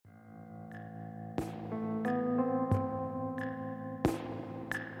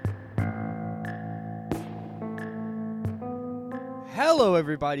Hello,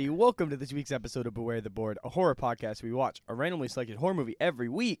 everybody. Welcome to this week's episode of Beware the Board, a horror podcast where we watch a randomly selected horror movie every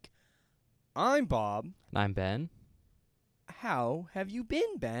week. I'm Bob. And I'm Ben. How have you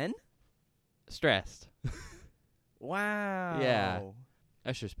been, Ben? Stressed. Wow. Yeah.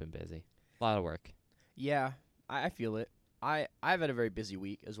 I've just been busy. A lot of work. Yeah, I feel it. I've had a very busy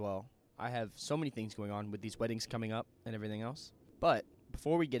week as well. I have so many things going on with these weddings coming up and everything else. But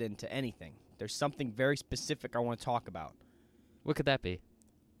before we get into anything, there's something very specific I want to talk about. What could that be?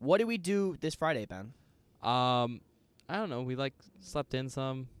 What did we do this Friday, Ben? I don't know. We slept in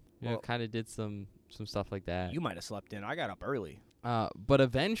some. Well, Kind of did some stuff like that. You might have slept in. I got up early. But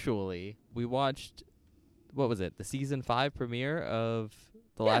eventually we watched, what was it? The season 5 premiere of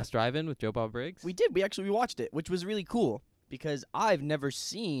The Last Drive-In with Joe Bob Briggs. We did. We watched it, which was really cool because I've never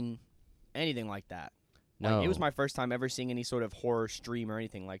seen anything like that. No. Like, it was my first time ever seeing any sort of horror stream or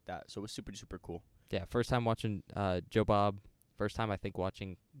anything like that. So it was super, super cool. Yeah, first time watching Joe Bob. First time, I think,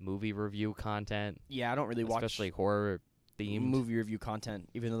 watching movie review content. Yeah, I don't really watch especially horror-themed. movie review content,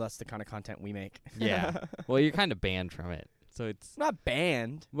 even though that's the kind of content we make. Yeah. Well, you're kind of banned from it. So it's... Not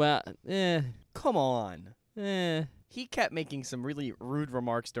banned. Well, Come on. eh. He kept making some really rude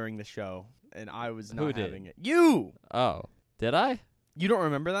remarks during the show, and I was Who not did? having it. You! Oh. Did I? You don't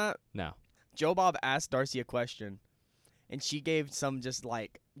remember that? No. Joe Bob asked Darcy a question, and she gave some just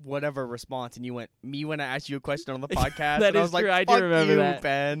like whatever response, and you went, "Me when I asked you a question on the podcast." That and I is was like, true. I do "Fuck remember you, that."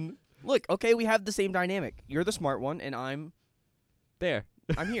 Ben. Look, okay, we have the same dynamic. You're the smart one, and I'm There.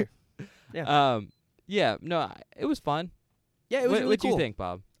 here. Yeah. Yeah, no, it was fun. Yeah, it was really What'd cool. you think,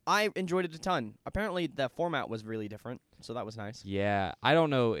 Bob? I enjoyed it a ton. Apparently, the format was really different, so that was nice. Yeah, I don't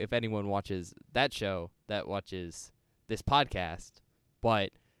know if anyone watches that show that watches this podcast,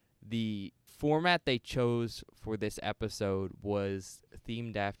 but the format they chose for this episode was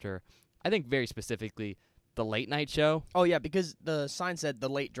themed after, I think very specifically, the late night show. Oh yeah, because the sign said the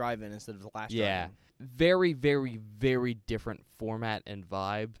late drive-in instead of the last Yeah. drive-in. Very, very, very different format and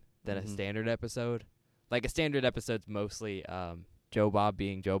vibe than a Mhm. standard episode. Like, a standard episode's mostly Joe Bob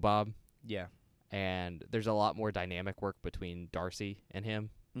being Joe Bob. Yeah. And there's a lot more dynamic work between Darcy and him,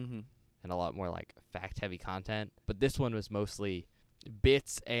 Mm-hmm. and a lot more like fact-heavy content. But this one was mostly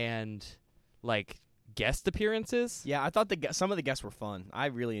bits and like guest appearances, Yeah, I thought some of the guests were fun. I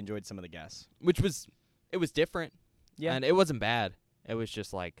really enjoyed some of the guests. which was different. Yeah. And it wasn't bad. It was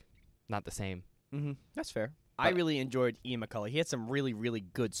just like not the same. Mm-hmm. That's fair. I But- really enjoyed Ian McCullough. He had some really, really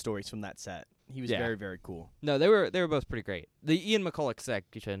good stories from that set. He was Yeah. very, very cool. No, they were both pretty great. The Ian McCulloch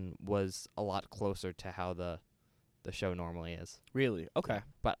section was a lot closer to how the show normally is. Really? Okay.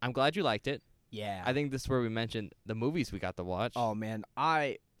 But I'm glad you liked it. Yeah. I think this is where we mentioned the movies we got to watch. Oh man,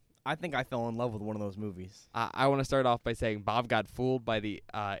 I think I fell in love with one of those movies. I want to start off by saying Bob got fooled by the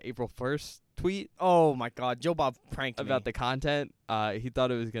April 1st tweet Oh my God, Joe Bob pranked about me. the content. He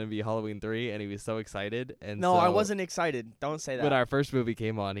thought it was going to be Halloween 3, and he was so excited. And No, so I wasn't excited. Don't say that. when our first movie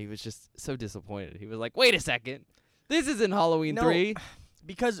came on, he was just so disappointed. He was like, "Wait a second, this isn't Halloween No. 3."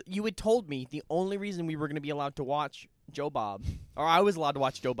 Because you had told me the only reason we were going to be allowed to watch Joe Bob, or I was allowed to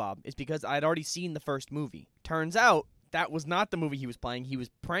watch Joe Bob, is because I had already seen the first movie. Turns out that was not the movie he was playing. He was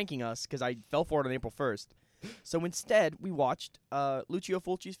pranking us because I fell for it on April 1st. So instead, we watched Lucio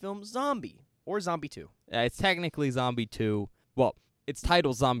Fulci's film Zombie, or Zombie 2. It's technically Zombie 2. Well, it's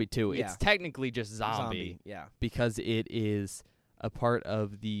titled Zombie 2. Yeah. It's technically just Zombie Yeah. because it is a part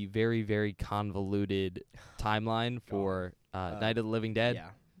of the very, very convoluted timeline for Night of the Living Dead. Yeah.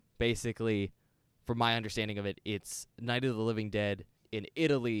 Basically, from my understanding of it, it's Night of the Living Dead in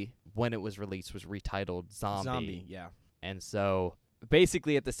Italy when it was released was retitled Zombie. Yeah. And so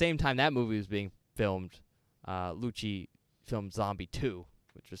basically at the same time that movie was being filmed, Lucci filmed Zombie 2,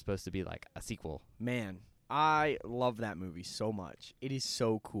 which was supposed to be like a sequel. Man, I love that movie so much. It is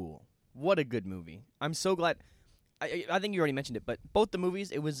so cool. What a good movie. I'm so glad. I think you already mentioned it, but both the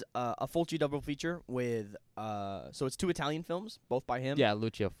movies, it was a Fulci double feature with, so it's 2 Italian films, both by him. Yeah,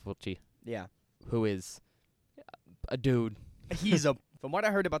 Lucio Fulci, Yeah. who is a dude. He's from what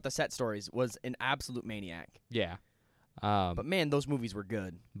I heard about the set stories, was an absolute maniac. Yeah. But man, those movies were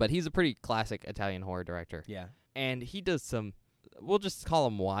good. But he's a pretty classic Italian horror director. Yeah. And he does some, we'll just call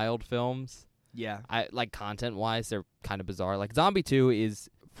them wild films. Yeah. I like content-wise, they're kind of bizarre. Like Zombie 2 is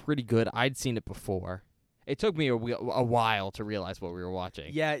pretty good. I'd seen it before. It took me a while to realize what we were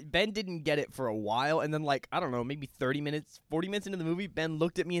watching. Yeah, Ben didn't get it for a while, and then, like, I don't know, maybe 30 minutes, 40 minutes into the movie, Ben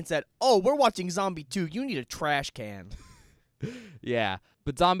looked at me and said, "Oh, we're watching Zombie 2. You need a trash can." Yeah.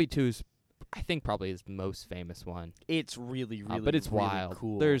 But Zombie 2's, I think, probably his most famous one. It's really, really, but it's really wild.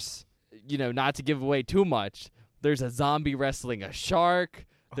 cool. There's, not to give away too much, there's a zombie wrestling a shark.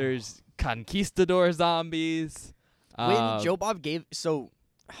 There's conquistador zombies. When Joe Bob gave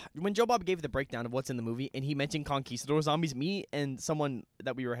the breakdown of what's in the movie and he mentioned conquistador zombies, me and someone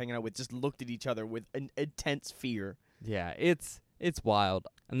that we were hanging out with just looked at each other with an intense fear. Yeah, it's wild.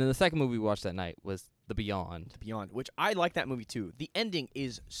 And then the second movie we watched that night was The Beyond. The Beyond, which I like that movie too. The ending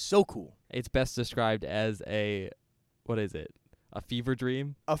is so cool. It's best described as a fever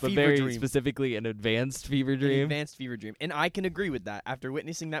dream? A but fever very dream. specifically an advanced fever dream. An advanced fever dream. And I can agree with that. After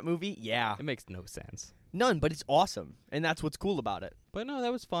witnessing that movie, yeah. It makes no sense. None, but it's awesome. And that's what's cool about it. But no,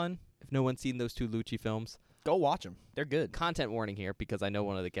 that was fun. If no one's seen those two Lucci films, Go watch them. They're good. content warning here because I know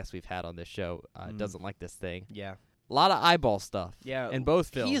one of the guests we've had on this show doesn't like this thing. Yeah. A lot of eyeball stuff. Yeah. In both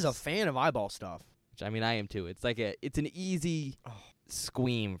films. He is a fan of eyeball stuff. Which, I mean, I am too. It's like it's an easy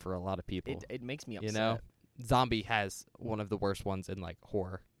squeam for a lot of people. It makes me upset. You know? Zombie has one of the worst ones in like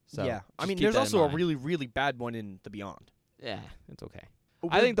horror. So yeah. I just mean, keep there's that in also a mind. really, really bad one in The Beyond. Yeah, it's okay.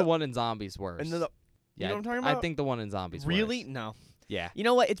 I think the one in Zombies worse. And you yeah, know what I'm talking I about? think the one in Zombies Really? worse. No. Yeah. You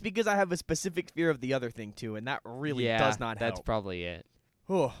know what? It's because I have a specific fear of the other thing too, and that really does not help. That's probably it.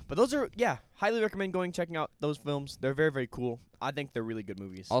 Oh, but those are, highly recommend checking out those films. They're very, very cool. I think they're really good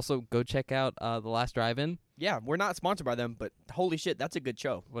movies. Also, go check out The Last Drive-In. Yeah, we're not sponsored by them, but holy shit, that's a good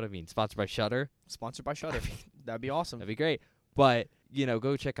show. What do I mean? Sponsored by Shudder. Sponsored by Shudder. That'd be awesome. That'd be great. But,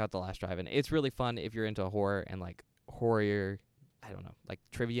 go check out The Last Drive-In. It's really fun if you're into horror and, like, horror, I don't know, like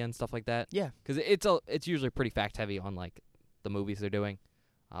trivia and stuff like that. Yeah. Because it's usually pretty fact-heavy on, like, the movies they're doing.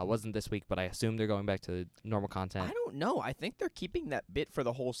 Wasn't this week, but I assume they're going back to normal content. I don't know. I think they're keeping that bit for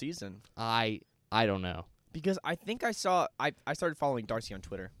the whole season. I don't know. Because I think I started following Darcy on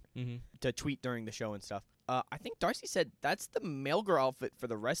Twitter Mm-hmm. to tweet during the show and stuff. I think Darcy said that's the male girl outfit for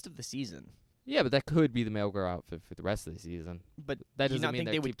the rest of the season. Yeah, but that could be the male girl outfit for the rest of the season. But That do you doesn't not mean think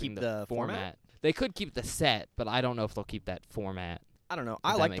they're they would keeping keep the format? They could keep the set, but I don't know if they'll keep that format. I don't know. If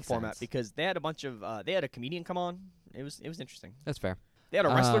I that like the makes format sense. because they had a bunch of they had a comedian come on. It was interesting. That's fair. They had a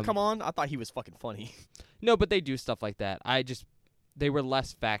wrestler Um, come on. I thought he was fucking funny. No, but they do stuff like that. They were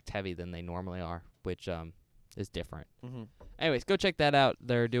less fact heavy than they normally are, which is different. Mm-hmm. Anyways, go check that out.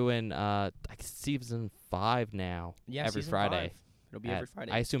 They're doing like season 5 now. Yeah, every season Friday. 5. It'll be At, every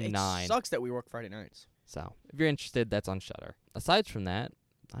Friday. I assume it 9. Sucks that we work Friday nights. So if you're interested, that's on Shudder. Aside from that,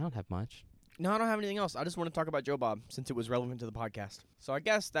 I don't have much. No, I don't have anything else. I just want to talk about Joe Bob since it was relevant to the podcast. So I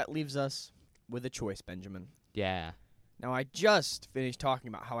guess that leaves us with a choice, Benjamin. Yeah. Now, I just finished talking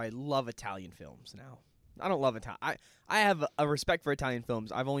about how I love Italian films now. I don't love Italian. I have a respect for Italian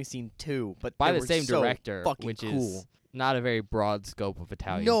films. I've only seen 2, but By they the were same so director, fucking which cool. is not a very broad scope of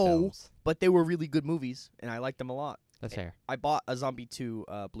Italian No. films. But they were really good movies, and I liked them a lot. That's fair. I bought a Zombie 2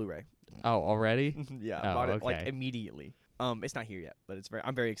 Blu-ray. Oh, already? Yeah, Oh, I bought it like okay. immediately. It's not here yet, but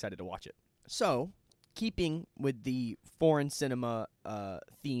I'm very excited to watch it. So, keeping with the foreign cinema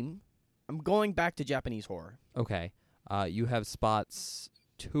theme, I'm going back to Japanese horror. Okay. You have spots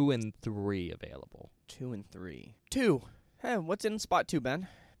 2 and 3 available. 2 and 3. 2. Hey, what's in spot 2, Ben?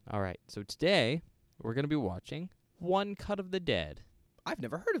 All right. So today we're going to be watching One Cut of the Dead. I've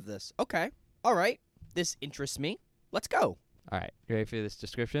never heard of this. Okay. All right. This interests me. Let's go. All right. You ready for this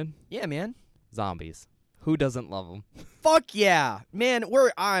description? Yeah, man. Zombies. Who doesn't love them? Fuck yeah. Man,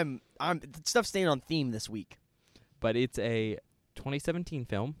 I'm stuff staying on theme this week. But it's a 2017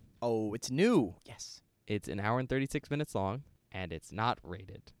 film. Oh, it's new. Yes. It's an hour and 36 minutes long, and it's not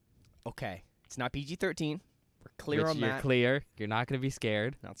rated. Okay. It's not PG-13. We're clear Which on you're that. clear. You're not going to be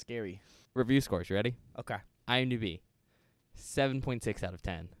scared. Not scary. Review scores. You ready? Okay. IMDb. 7.6 out of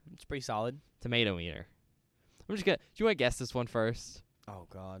 10. It's pretty solid. Tomato meter. I'm just going to... Do you want to guess this one first? Oh,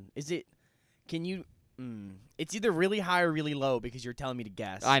 God. Is it... Can you... It's either really high or really low because you're telling me to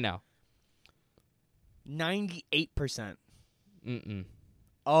guess. I know. 98%. Mm-mm.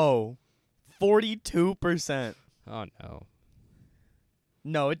 Oh. 42%. Oh, no.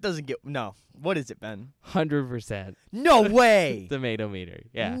 No, it doesn't get... No. What is it, Ben? 100%. No way! Tomato meter.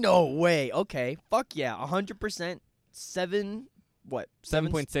 Yeah. No way. Okay. Fuck yeah. 100%. 7... What?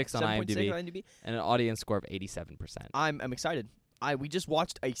 7.6 on 7.6 IMDb. on IMDb. And an audience score of 87%. I'm excited. We just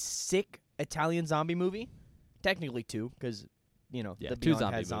watched a sick Italian zombie movie. Technically 2, because, Yeah, the 2 Beyond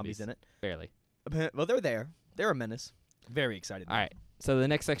zombie has zombies movies. in it. Barely. Well, they're there. They're a menace. Very excited. All right. So the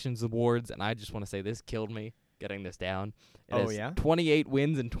next section's awards, and I just want to say this killed me getting this down. It Oh, has yeah? 28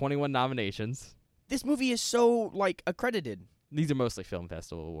 wins and 21 nominations. This movie is so, accredited. These are mostly film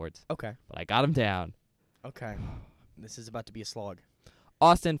festival awards, Okay. but I got them down. Okay. This is about to be a slog.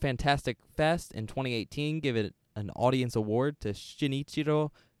 Austin Fantastic Fest in 2018 gave it an audience award to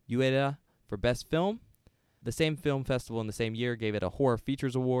Shinichiro Ueda for Best Film. The same film festival in the same year gave it a Horror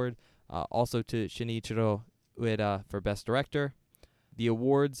Features Award, also to Shinichiro Ueda for Best Director. The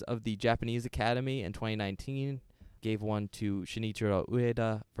awards of the Japanese Academy in 2019 gave one to Shinichiro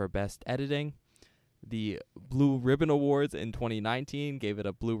Ueda for Best Editing. The Blue Ribbon Awards in 2019 gave it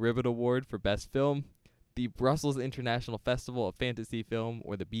a Blue Ribbon Award for Best Film. The Brussels International Festival of Fantasy Film,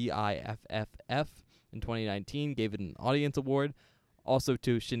 or the BIFFF, in 2019 gave it an Audience Award. Also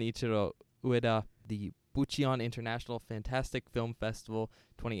to Shinichiro Ueda, the Bucheon International Fantastic Film Festival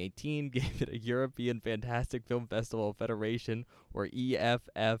 2018 gave it a European Fantastic Film Festival Federation, or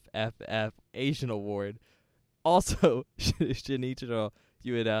EFFFF, Asian Award. Also, Shinichiro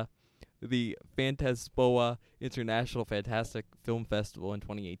Ueda, the Fantaspoa International Fantastic Film Festival in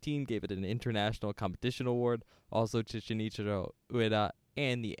 2018 gave it an International Competition Award. Also to Shinichiro Ueda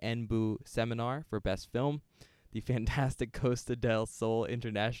and the Enbu Seminar for Best Film. The Fantastic Costa del Sol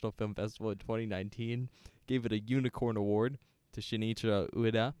International Film Festival in 2019 gave it a Unicorn Award to Shinichiro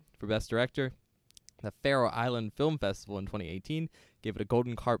Ueda for Best Director. The Faroe Island Film Festival in 2018 gave it a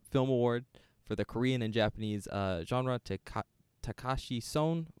Golden Carp Film Award for the Korean and Japanese genre to Takashi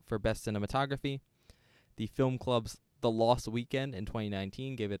Son for Best Cinematography. The Film Club's The Lost Weekend in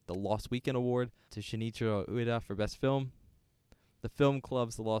 2019 gave it the Lost Weekend Award to Shinichiro Ueda for Best Film. The Film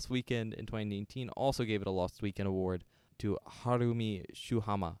Club's The Lost Weekend in 2019 also gave it a Lost Weekend Award to Harumi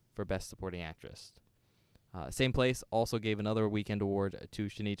Shuhama for Best Supporting Actress. Same place also gave another weekend award to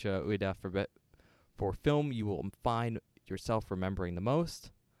Shinichiro Ueda for film you will find yourself remembering the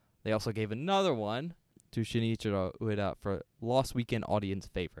most. They also gave another one to Shinichiro Ueda for Lost Weekend Audience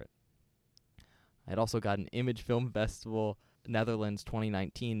Favorite. It also got an Image Film Festival Netherlands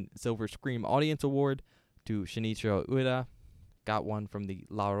 2019 Silver Scream Audience Award to Shinichiro Ueda. Got one from the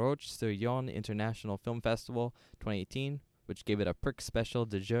La Roche-sur-Yon International Film Festival 2018, which gave it a Prix Special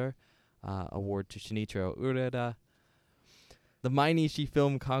de Jour award to Shinichiro Ueda. The Mainichi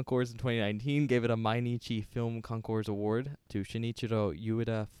Film Concours in 2019 gave it a Mainichi Film Concours Award to Shinichiro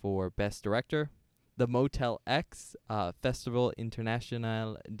Ueda for Best Director. The Motel X Festival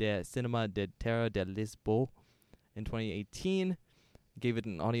International de Cinema de Terra de Lisboa in 2018 gave it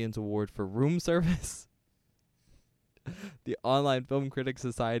an Audience Award for Room Service. The Online Film Critics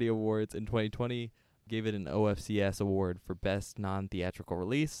Society Awards in 2020 gave it an OFCS Award for Best Non-Theatrical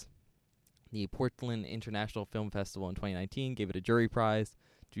Release. The Portland International Film Festival in 2019 gave it a jury prize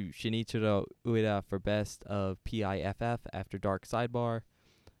to Shinichiro Ueda for Best of PIFF After Dark Sidebar.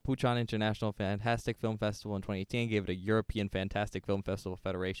 Bucheon International Fantastic Film Festival in 2018 gave it a European Fantastic Film Festival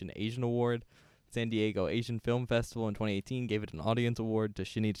Federation Asian Award. San Diego Asian Film Festival in 2018 gave it an Audience Award to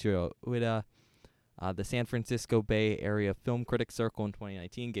Shinichiro Ueda. The San Francisco Bay Area Film Critics Circle in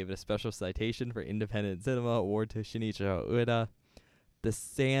 2019 gave it a Special Citation for Independent Cinema Award to Shinichiro Ueda. The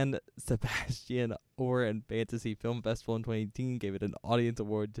San Sebastian Horror and Fantasy Film Festival in 2018 gave it an Audience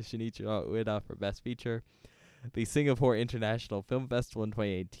Award to Shinichiro Ueda for Best Feature. The Singapore International Film Festival in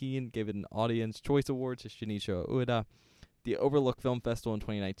 2018 gave it an Audience Choice Award to Shinichiro Ueda. The Overlook Film Festival in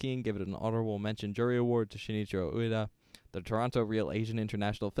 2019 gave it an Honorable Mention Jury Award to Shinichiro Ueda. The Toronto Real Asian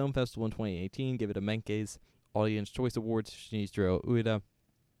International Film Festival in 2018 gave it a Menkes Audience Choice Award to Shinichiro Ueda.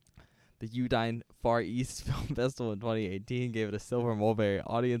 The Udine Far East Film Festival in 2018 gave it a Silver Mulberry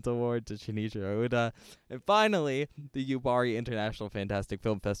Audience Award to Shinichiro Ueda. And finally, the Yubari International Fantastic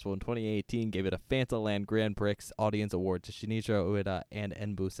Film Festival in 2018 gave it a Fantaland Grand Prix Audience Award to Shinichiro Ueda and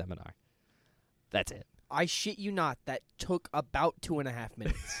Enbu Seminar. That's it. I shit you not, that took about 2.5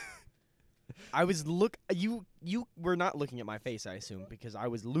 minutes. I was you were not looking at my face, I assume, because I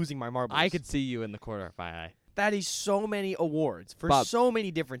was losing my marbles. I could see you in the corner of my eye. That is so many awards for Bob, so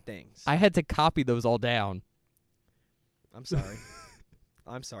many different things. I had to copy those all down. I'm sorry.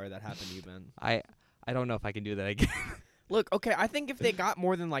 I'm sorry that happened to you, Ben. I don't know if I can do that again. Look, okay, I think if they got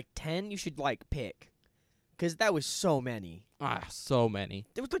more than 10, you should pick. Because that was so many. So many.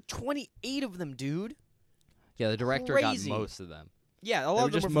 There was 28 of them, dude. Yeah, the director Crazy. got most of them. Yeah, a They lot were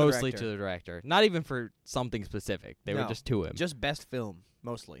of them just were for mostly the to the director. Not even for something specific. They were No, just to him. Just best film,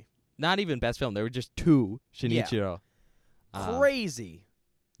 mostly. Not even best film. They were just to Shinichiro. Crazy.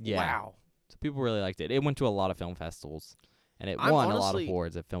 Yeah. Wow. So people really liked it. It went to a lot of film festivals. And it I'm won a lot of honestly-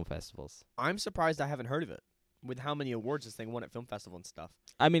 awards at film festivals. I'm surprised I haven't heard of it, with how many awards this thing won at film festival and stuff.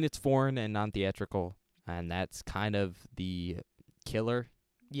 I mean, it's foreign and non-theatrical. And that's kind of the killer.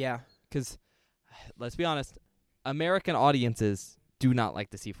 Yeah. Because, let's be honest, American audiences do not like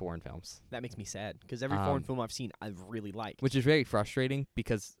to see foreign films. That makes me sad, because every foreign film I've seen, I've really liked. Which is very frustrating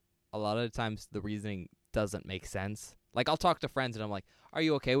because a lot of the times the reasoning doesn't make sense. Like, I'll talk to friends and I'm like, are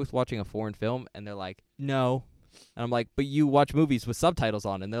you okay with watching a foreign film? And they're like, no. And I'm like, but you watch movies with subtitles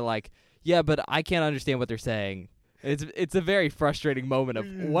on. And they're like, yeah, but I can't understand what they're saying. It's a very frustrating moment of,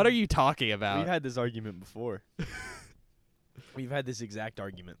 what are you talking about? We've had this argument before. We've had this exact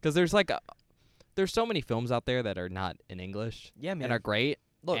argument. Because there's there's so many films out there that are not in English Yeah, man. and are great.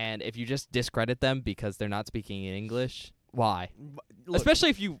 Look. And if you just discredit them because they're not speaking in English, why? Look, Especially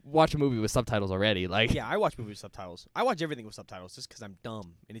if you watch a movie with subtitles already. Like, yeah, I watch movies with subtitles. I watch everything with subtitles just because I'm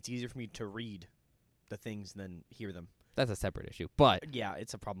dumb, and it's easier for me to read the things than hear them. that's a separate issue. But Yeah,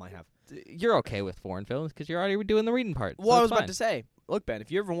 it's a problem I have. you're okay with foreign films because you're already doing the reading part. Well, so I it's was about fine. to say, look, Ben,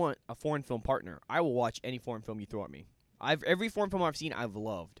 if you ever want a foreign film partner, I will watch any foreign film you throw at me. Every foreign film I've seen, I've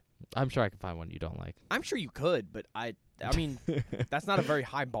loved. I'm sure I can find one you don't like. I'm sure you could, but I mean, that's not a very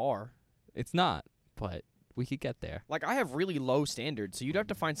high bar. It's not, but we could get there. Like, I have really low standards, so you'd have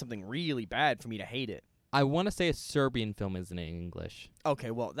to find something really bad for me to hate it. I want to say a Serbian film isn't in English.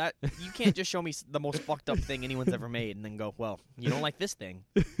 Okay, well, that you can't just show me the most fucked up thing anyone's ever made and then go, well, you don't like this thing.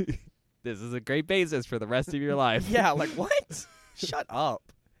 This is a great basis for the rest of your life. Yeah, like, what? Shut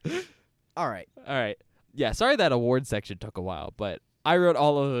up. All right. All right. Yeah, sorry that award section took a while, but I wrote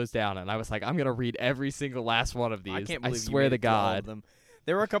all of those down, and I was like, I'm going to read every single last one of these. I can't believe swear you to made it through all of God. them.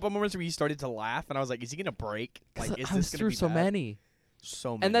 There were a couple moments where you started to laugh, and I was like, is he going to break? 'Cause Like, is I was this going to through be so bad? many.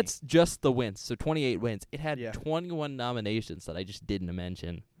 So many. And that's just the wins. So 28 wins. It had Yeah. 21 nominations that I just didn't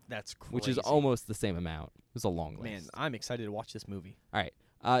mention, That's crazy. which is almost the same amount. It was a long list. Man, I'm excited to watch this movie. All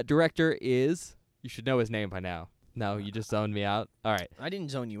right. Director is, you should know his name by now. No, you just zoned me out. All right. I didn't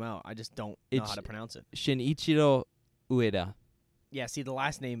zone you out. I just don't know It's- how to pronounce it. Shinichiro Ueda. Yeah, see, the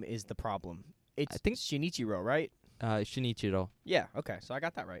last name is the problem. It's I think- Shinichiro, right? Shinichiro. Yeah, okay, so I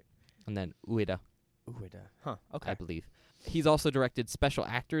got that right. And then Ueda, Ueda. Huh, I okay. believe. He's also directed Special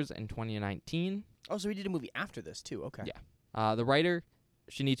Actors in 2019. Oh, so he did a movie after this, too. Okay. Yeah. The writer,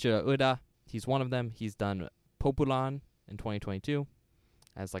 Shinichiro Ueda, he's one of them. He's done Populan in 2022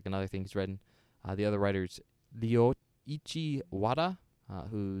 as like another thing he's written. The other writer's Ryoichi Wada,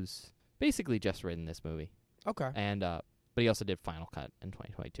 who's basically just written this movie. Okay. And but he also did Final Cut in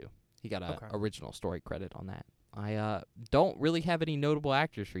 2022. He got a Okay. original story credit on that. I don't really have any notable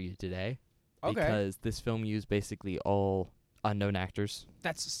actors for you today Okay. because this film used basically all unknown actors,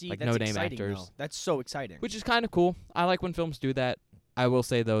 That's like, that's no-name exciting, actors. though. That's so exciting. which is kind of cool. I like when films do that. I will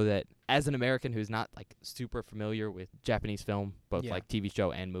say though that as an American who's not like super familiar with Japanese film, both Yeah. like TV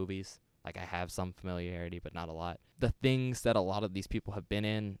show and movies, like I have some familiarity but not a lot. The things that a lot of these people have been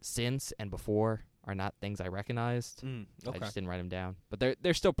in since and before are not things I recognized. I Okay. just didn't write them down. But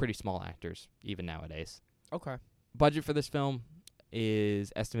they're still pretty small actors even nowadays. Okay. Budget for this film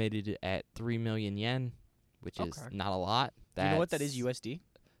is estimated at 3 million yen, which is Okay. not a lot. You know what that That's- is, USD?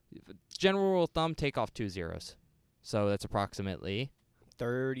 General rule of thumb, take off 2 zeros. So that's approximately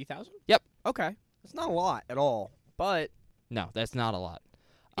 30,000? Yep. Okay. That's not a lot at all, but no, that's not a lot.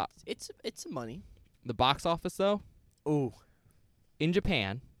 it's some money. The box office though, Ooh. in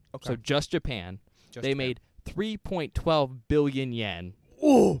Japan, Okay. so just Japan, Just they Japan. made 3.12 billion yen.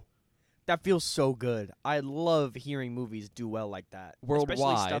 Ooh. That feels so good. I love hearing movies do well like that. Especially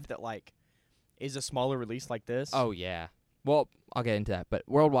Worldwide. stuff that like is a smaller release like this. Oh yeah. Well, I'll get into that, but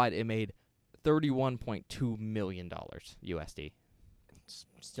worldwide it made $31.2 million USD. It's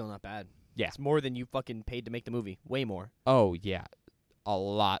still not bad. Yeah. It's more than you fucking paid to make the movie. Way more. Oh yeah, a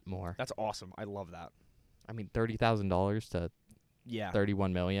lot more. That's awesome. I love that. I mean, $30,000 to Yeah.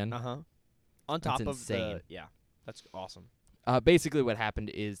 31 million. Uh-huh. On top of insane. the yeah. That's awesome. Basically, what happened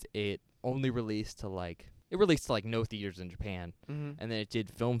is it only released to like no theaters in Japan, Mm-hmm. and then it did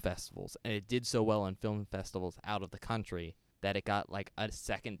film festivals, and it did so well on film festivals out of the country that it got like a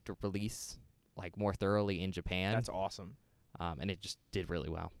second release, like more thoroughly in Japan. That's awesome. And it just did really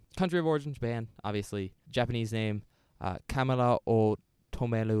well. Country of origin, Japan, obviously. Japanese name, Kamera o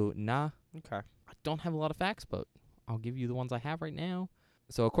Tomeru na. Okay. I don't have a lot of facts, but I'll give you the ones I have right now.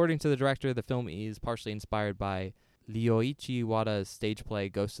 So according to the director, the film is partially inspired by Ryoichi Wada's stage play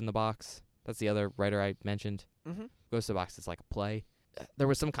Ghost in the Box. That's the other writer I mentioned. Mm-hmm. Ghost in the Box is like a play. There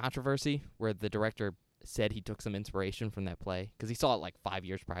was some controversy where the director said he took some inspiration from that play because he saw it like 5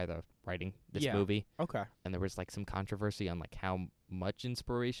 years prior to writing this Yeah. movie. Okay. And there was like some controversy on like how much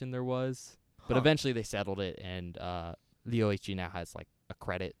inspiration there was. But Huh. eventually they settled it, and Ryoichi now has like a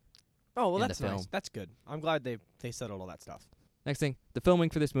credit. Oh, well, in the that's nice. film. That's good. I'm glad they settled all that stuff. Next thing, the filming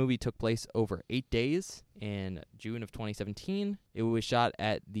for this movie took place over 8 days in June of 2017. It was shot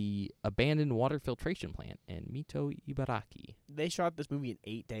at the abandoned water filtration plant in Mito, Ibaraki. They shot this movie in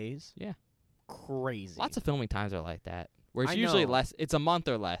 8 days. Yeah. Crazy. Lots of filming times are like that, where it's I usually know. less. It's a month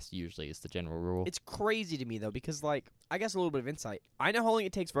or less usually is the general rule. It's crazy to me though because like I guess a little bit of insight. I know how long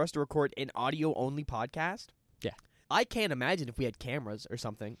it takes for us to record an audio only podcast. Yeah. I can't imagine if we had cameras or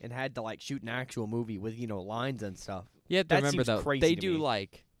something and had to like shoot an actual movie with lines and stuff. You have to that remember seems though, crazy they to do me.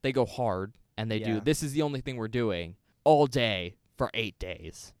 like they go hard and they Yeah. do. This is the only thing we're doing all day for 8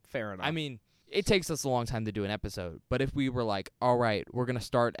 days. Fair enough. I mean, it takes us a long time to do an episode. But if we were like, all right, we're going to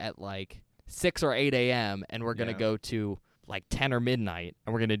start at like 6 or 8 a.m. and we're going to go to like 10 or midnight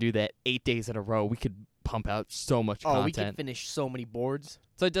and we're going to do that 8 days in a row, we could pump out so much content. Oh, we could finish so many boards.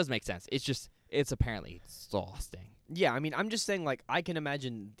 So it does make sense. It's apparently exhausting. Yeah, I mean, I'm just saying, like, I can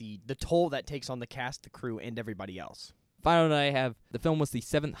imagine the toll that takes on the cast, the crew, and everybody else. Final note I have, the film was the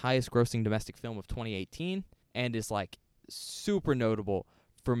 7th highest grossing domestic film of 2018 and is like super notable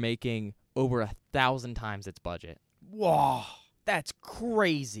for making over 1,000 times its budget. Whoa, that's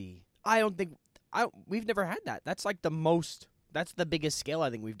crazy. We've never had that. That's like that's the biggest scale I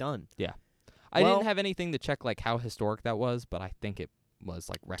think we've done. Yeah. I didn't have anything to check like how historic that was, but I think it was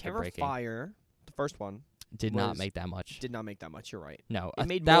like record-breaking. Terrifier, the first one, did not make that much. Did not make that much, you're right. No, it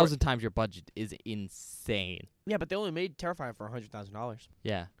made 1,000 times your budget is insane. Yeah, but they only made Terrifier for $100,000.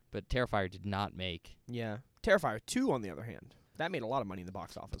 Yeah, but Terrifier did not make. Yeah. Terrifier 2, on the other hand, that made a lot of money in the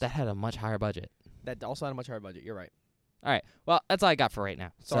box office. That had a much higher budget. That also had a much higher budget, you're right. All right, well, that's all I got for right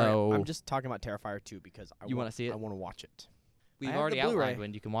now. Sorry, so I'm just talking about Terrifier 2 because you want to see it? I want to watch it. We've I have already the Blu-ray. outlined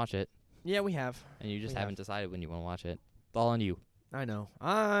when you can watch it. Yeah, we have. And you just haven't decided when you want to watch it. It's all on you. I know.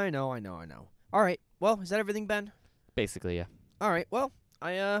 All right. Well, is that everything, Ben? Basically, yeah. All right. Well,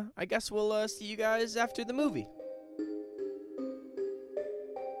 I guess we'll see you guys after the movie.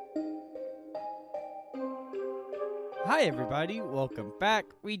 Hi, everybody. Welcome back.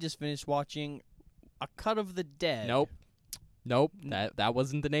 We just finished watching A Cut of the Dead. Nope. That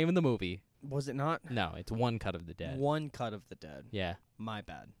wasn't the name of the movie. Was it not? No, it's One Cut of the Dead. One Cut of the Dead. Yeah. My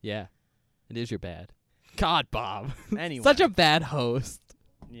bad. Yeah. It is your bad. God, Bob. Anyway. Such a bad host.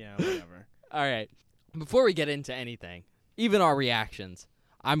 Yeah, whatever. All right. Before we get into anything, even our reactions,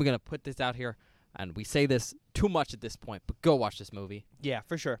 I'm going to put this out here, and we say this too much at this point, but go watch this movie. Yeah,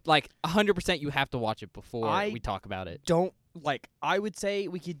 for sure. Like, 100% you have to watch it before we talk about it. I would say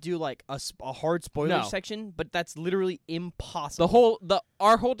we could do, like, a hard spoiler section, but that's literally impossible.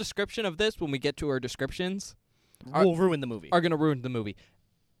 Our whole description of this, when we get to our descriptions, will ruin the movie. Are going to ruin the movie.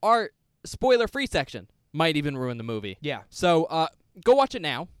 Our spoiler-free section might even ruin the movie. Yeah. So, go watch it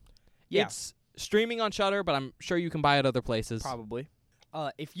now. Yeah. It's streaming on Shudder, but I'm sure you can buy it other places. Probably.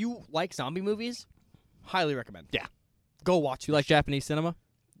 If you like zombie movies, highly recommend. Yeah. Go watch it. You like Japanese cinema?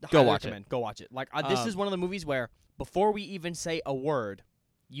 Go watch it. Go watch it. Like, this is one of the movies where before we even say a word,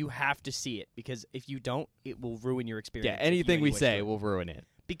 you have to see it, because if you don't, it will ruin your experience. Yeah, anything we say will ruin it.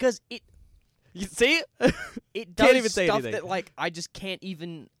 Because it... You see? It does can't even say stuff anything. that, like, I just can't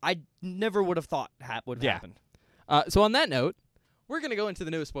even... I never would have thought would have happened. So on that note, we're going to go into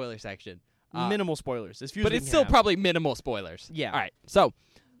the newest spoiler section. Minimal spoilers. But it's still probably minimal spoilers. Yeah. All right. So,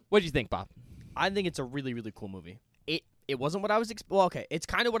 what do you think, Bob? I think it's a really, really cool movie. It wasn't what I was well, okay, it's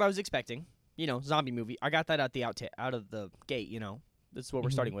kind of what I was expecting. You know, zombie movie. I got that out of the gate, you know. This is what we're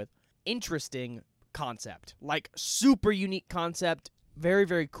starting with. Interesting concept. Like, super unique concept. Very,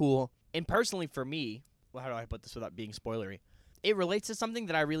 very cool. And personally for me, well, how do I put this without being spoilery? It relates to something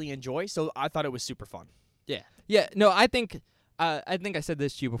that I really enjoy, so I thought it was super fun. Yeah. Yeah, no, I think I said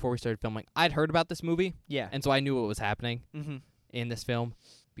this to you before we started filming. I'd heard about this movie. Yeah. And so I knew what was happening Mm-hmm. in this film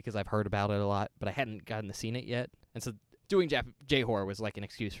because I've heard about it a lot, but I hadn't gotten to seen it yet. And so doing J-horror was like an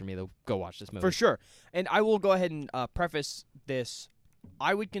excuse for me to go watch this movie. For sure. And I will go ahead and preface this.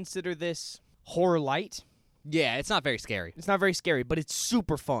 I would consider this horror light. Yeah, it's not very scary. It's not very scary, but it's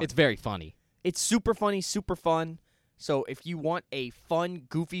super fun. It's very funny. It's super funny, super fun. So if you want a fun,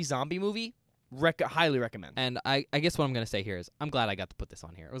 goofy zombie movie, highly recommend. And I guess what I'm going to say here is I'm glad I got to put this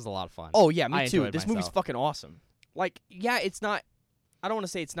on here. It was a lot of fun. Oh, yeah, me I too. enjoyed This myself. movie's fucking awesome. Like, yeah, it's not... I don't want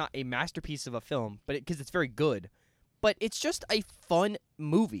to say it's not a masterpiece of a film, but because it's very good. But it's just a fun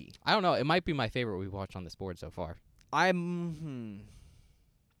movie. I don't know. It might be my favorite we've watched on this board so far. I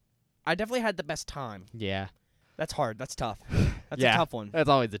definitely had the best time. Yeah. That's hard. That's tough. That's Yeah. a tough one. That's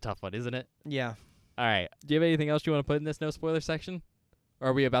always a tough one, isn't it? Yeah. All right. Do you have anything else you want to put in this no spoiler section? Or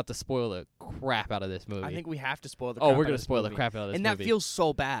are we about to spoil the crap out of this movie? I think we have to spoil the Oh, crap we're out going of to this spoil the movie. crap out of this And movie. that feels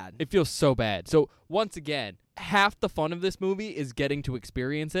so bad. It feels so bad. So, once again, half the fun of this movie is getting to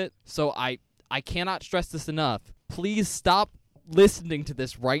experience it. So, I cannot stress this enough. Please stop listening to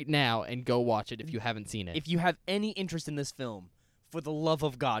this right now and go watch it if you haven't seen it. If you have any interest in this film, for the love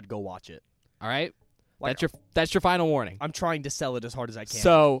of God, go watch it. All right? Like, That's your final warning. I'm trying to sell it as hard as I can.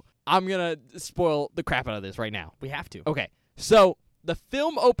 So, I'm going to spoil the crap out of this right now. We have to. Okay. So, the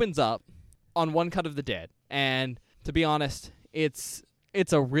film opens up on One Cut of the Dead. And to be honest, it's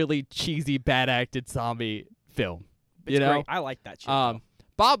a really cheesy, bad acted zombie film. It's you know? great. I like that shit. though.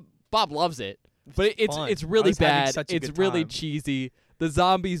 Bob loves it. But fun. it's I really was having bad. such a It's good really time. cheesy. The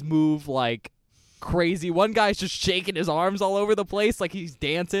zombies move like crazy. One guy's just shaking his arms all over the place like he's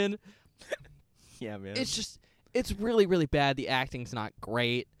dancing. Yeah, man. It's really, really bad. The acting's not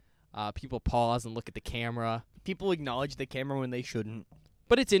great. People pause and look at the camera. People acknowledge the camera when they shouldn't.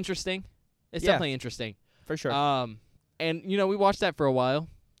 But it's interesting. It's Yeah. definitely interesting. For sure. And, we watched that for a while.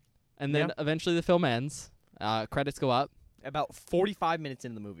 And then Yeah. eventually the film ends. Credits go up. About 45 minutes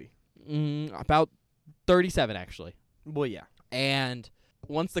into the movie. About 37, actually. Well, yeah. And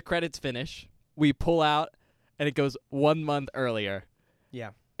once the credits finish, we pull out, and it goes 1 month earlier.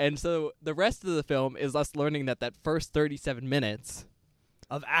 Yeah. And so the rest of the film is us learning that first 37 minutes...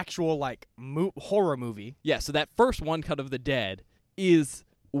 Of actual, like, horror movie. Yeah, so that first One Cut of the Dead is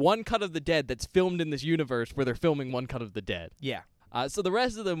One Cut of the Dead that's filmed in this universe where they're filming One Cut of the Dead. Yeah. So the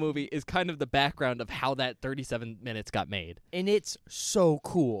rest of the movie is kind of the background of how that 37 minutes got made. And it's so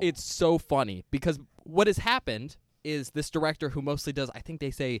cool. It's so funny because what has happened is this director who mostly does, I think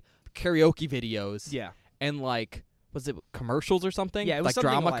they say, karaoke videos. Yeah. And like, was it commercials or something? Yeah, it was like something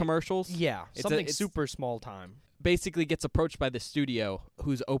drama like- commercials. Yeah. It's Something it's- super small time. Basically gets approached by the studio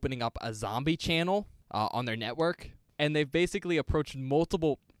who's opening up a zombie channel on their network. And they've basically approached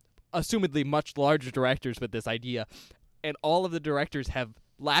multiple, assumedly much larger directors with this idea. And all of the directors have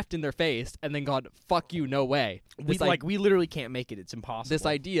laughed in their face and then gone, fuck you, no way. We literally can't make it. It's impossible. This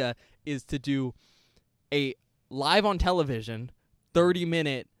idea is to do a live on television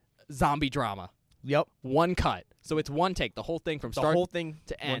 30-minute zombie drama. Yep. One cut. So it's one take. The whole thing from The start whole thing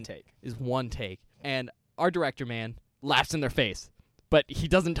to one end take. is one take. And our director, man, laughs in their face. But he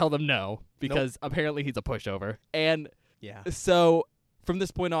doesn't tell them no because apparently he's a pushover. And Yeah. so from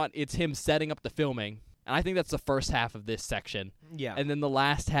this point on, it's him setting up the filming. And I think that's the first half of this section. Yeah. And then the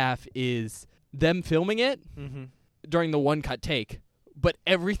last half is them filming it Mm-hmm. during the one cut take. But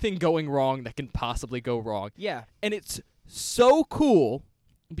everything going wrong that can possibly go wrong. Yeah. And it's so cool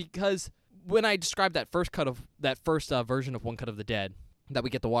because when I described that first version of One Cut of the Dead that we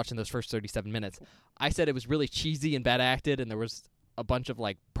get to watch in those first 37 minutes, I said it was really cheesy and bad acted and there was a bunch of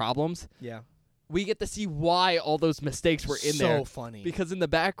like problems. Yeah. We get to see why all those mistakes were in there. So funny. Because in the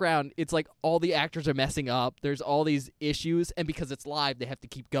background, it's like all the actors are messing up. There's all these issues, and because it's live, they have to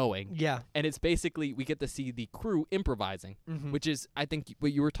keep going. Yeah. And it's basically, we get to see the crew improvising, Mm-hmm. which is, I think,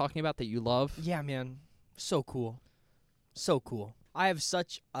 what you were talking about that you love. Yeah, man. So cool. So cool. I have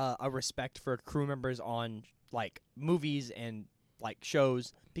such a respect for crew members on, like, movies and, like,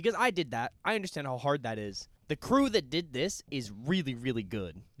 shows. Because I did that. I understand how hard that is. The crew that did this is really, really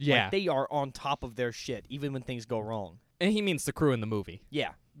good. Yeah. Like, they are on top of their shit, even when things go wrong. And he means the crew in the movie.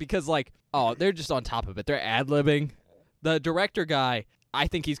 Yeah. Because, like, they're just on top of it. They're ad-libbing. The director guy, I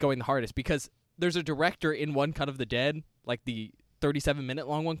think he's going the hardest because there's a director in One Cut of the Dead, like the 37-minute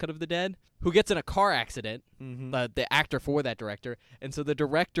long One Cut of the Dead, who gets in a car accident, Mm-hmm. the actor for that director. And so the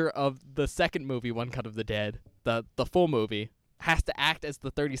director of the second movie, One Cut of the Dead, the full movie, has to act as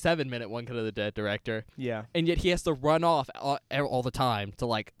the 37-minute One Cut of the Dead director. Yeah. And yet he has to run off all the time to,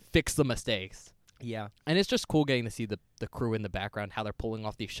 like, fix the mistakes. Yeah. And it's just cool getting to see the crew in the background, how they're pulling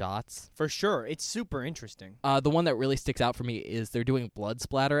off these shots. For sure. It's super interesting. The one that really sticks out for me is they're doing blood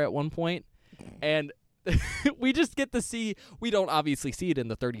splatter at one point, and we just get to see, we don't obviously see it in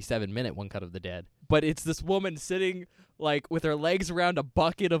the 37-minute One Cut of the Dead, but it's this woman sitting, like, with her legs around a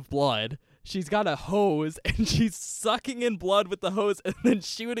bucket of blood. She's got a hose, and she's sucking in blood with the hose and then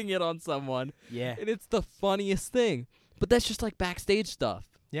shooting it on someone. Yeah. And it's the funniest thing. But that's just, like, backstage stuff.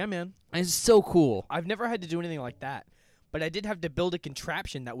 Yeah, man. And it's so cool. I've never had to do anything like that. But I did have to build a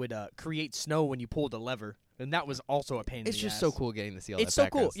contraption that would create snow when you pulled a lever. And that was also a pain in It's the just ass. so cool getting to see all It's that so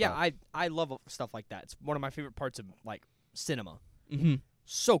cool. background Yeah, stuff. I love stuff like that. It's one of my favorite parts of, like, cinema. Mm-hmm.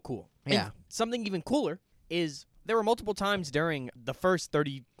 So cool. Yeah. And something even cooler is there were multiple times during the first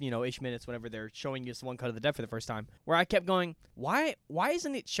 30-ish minutes whenever they're showing us One Cut of the Dead for the first time where I kept going, why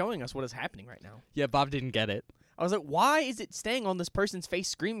isn't it showing us what is happening right now? Yeah, Bob didn't get it. I was like, why is it staying on this person's face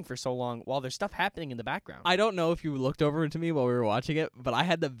screaming for so long while there's stuff happening in the background? I don't know if you looked over to me while we were watching it, but I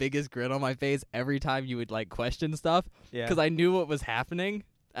had the biggest grin on my face every time you would, like, question stuff Yeah. because I knew what was happening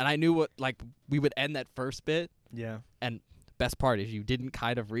and I knew what, like, we would end that first bit. Yeah. Best part is you didn't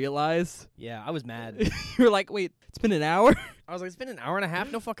kind of realize. Yeah, I was mad. You were like, wait, it's been an hour? I was like, it's been an hour and a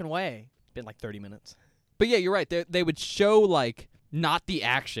half? No fucking way. It's been like 30 minutes. But yeah, you're right. They would show, like, not the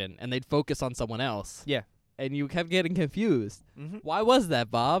action and they'd focus on someone else. Yeah. And you kept getting confused. Mm-hmm. Why was that,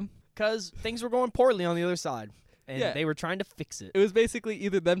 Bob? Because things were going poorly on the other side. And Yeah. they were trying to fix it. It was basically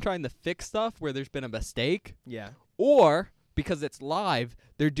either them trying to fix stuff where there's been a mistake, Yeah. or because it's live,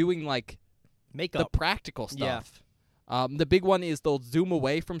 they're doing, like, Makeup. the practical Yeah. stuff. The big one is they'll zoom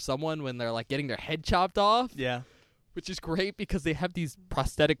away from someone when they're, like, getting their head chopped off, Yeah. which is great because they have these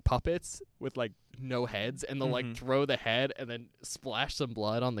prosthetic puppets with, like, no heads, and they'll, like, Mhm. throw the head and then splash some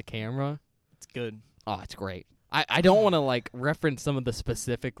blood on the camera. It's good. Oh, it's great. I don't want to like reference some of the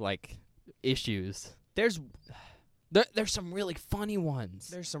specific like issues. There's There's some really funny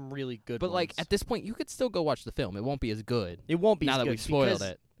ones. some really good But ones. like at this point, you could still go watch the film. It won't be as good. it won't be now as that good we've spoiled because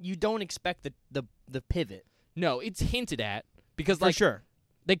it. You don't expect the pivot. No, it's hinted at because For like sure.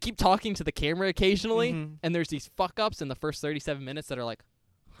 they keep talking to the camera occasionally, Mhm. and there's these fuck ups in the first 37 minutes that are like,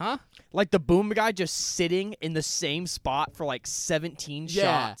 huh? Like the boom guy just sitting in the same spot for like 17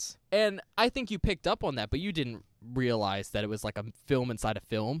 Yeah. shots. And I think you picked up on that, but you didn't realize that it was like a film inside a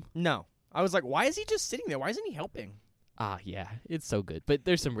film. No. I was like, why is he just sitting there? Why isn't he helping? Ah, yeah, it's so good. But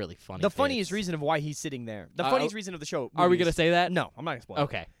there's some really funny. The funniest bits. reason of why he's sitting there. The Uh, funniest reason of the show. Are we movies- gonna say that? No, I'm not gonna spoil it.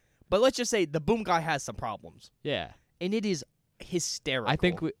 Okay. But let's just say the boom guy has some problems. Yeah. And it is hysterical. I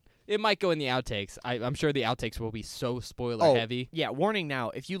think it might go in the outtakes. I'm sure the outtakes will be so spoiler Oh, heavy. Yeah, warning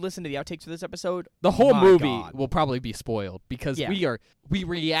now. If you listen to the outtakes for this episode, The whole My movie God. will probably be spoiled because Yeah. we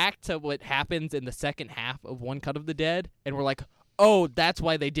react to what happens in the second half of One Cut of the Dead, and we're like, oh, that's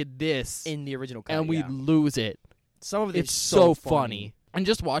why they did this, in the original cut, and we yeah. lose it. Some of It's so funny. And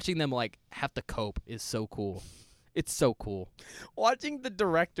just watching them like have to cope is so cool. It's so cool. Watching the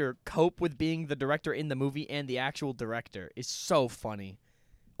director cope with being the director in the movie and the actual director is so funny.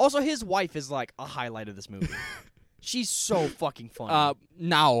 Also, his wife is like a highlight of this movie. She's so fucking funny.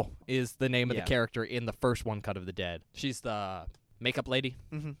 Now is the name of Yeah. the character in the first One Cut of the Dead. She's the makeup lady.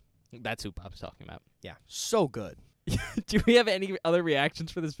 Mhm. That's who Bob's talking about. Yeah, so good. Do we have any other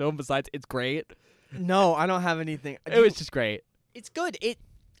reactions for this film besides it's great? No, I don't have anything. It was just great. It's good. It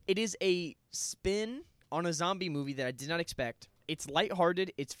is a spin on a zombie movie that I did not expect. It's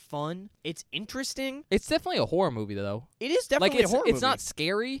lighthearted. It's fun. It's interesting. It's definitely a horror movie though. It is definitely Like it's a horror movie. it's not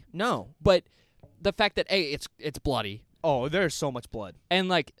scary, No. but the fact that it's bloody Oh, there's so much blood. and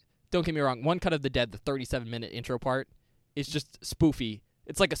like don't get me wrong, One Cut of the Dead, the 37-minute intro part is just spoofy.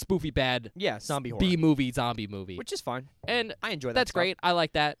 It's like a spoofy bad Yeah, zombie horror. B-movie zombie movie. Which is fine. And I enjoy that. that's stuff. great. I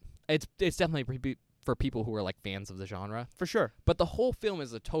like that. It's definitely for people who are like fans of the genre. For sure. But the whole film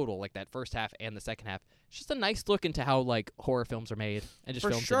as a total, like that first half and the second half, it's just a nice look into how like horror films are made and just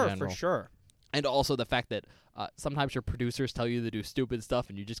For films sure, in general. for sure. And also the fact that sometimes your producers tell you to do stupid stuff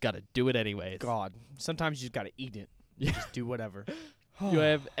and you just got to do it anyways. God, sometimes you just gotta eat it. Yeah. Just do whatever. You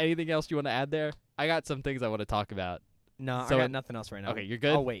have anything else you want to add there? I got some things I want to talk about. No, So I got nothing else right now. Okay, you're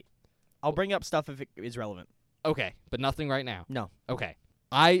good? I'll wait. I'll bring up stuff if it is relevant. Okay, but nothing right now. No. Okay.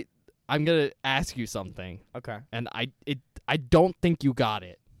 I'm going to ask you something Okay. and I don't think you got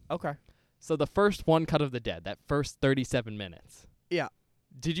it. Okay. So the first One Cut of the Dead, that first 37 minutes. Yeah.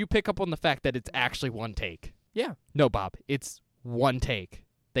 Did you pick up on the fact that it's actually one take? Yeah. No, Bob. It's one take.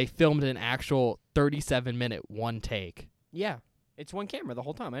 They filmed an actual 37-minute one take. Yeah. It's one camera the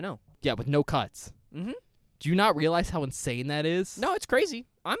whole time. I know. Yeah, with no cuts. Mm-hmm. Do you not realize how insane that is? No, it's crazy.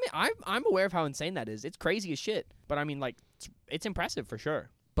 I'm aware of how insane that is. It's crazy as shit. But I mean, like, it's impressive for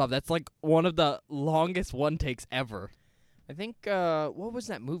sure. Bob, that's like one of the longest one takes ever. I think what was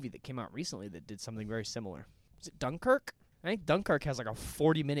that movie that came out recently that did something very similar? Was it Dunkirk? I think Dunkirk has like a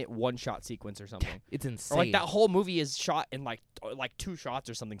 40-minute one-shot sequence or something. It's insane. Or like that whole movie is shot in like 2 shots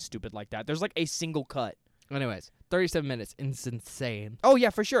or something stupid like that. There's like a single cut. Anyways, 37 minutes. It's insane. Oh yeah,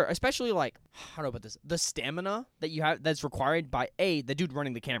 for sure. Especially like how do I put this? The stamina that you have that's required by A, the dude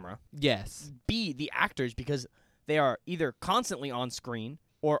running the camera, Yes. B, the actors because they are either constantly on screen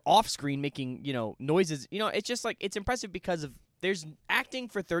or off screen making, noises. It's just like it's impressive because of there's acting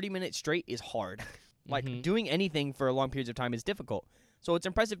for 30 minutes straight is hard. Like Mhm. doing anything for long periods of time is difficult. So it's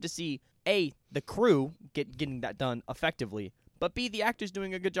impressive to see A, the crew getting that done effectively, but B, the actors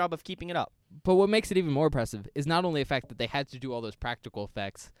doing a good job of keeping it up. But what makes it even more impressive is not only the fact that they had to do all those practical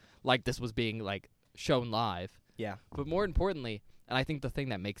effects, like this was being like shown live, Yeah. but more importantly, and I think the thing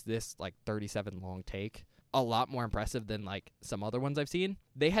that makes this like 37 long take a lot more impressive than like some other ones I've seen,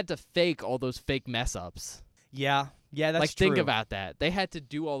 they had to fake all those fake mess ups. Yeah. Yeah, that's like true. think about that. They had to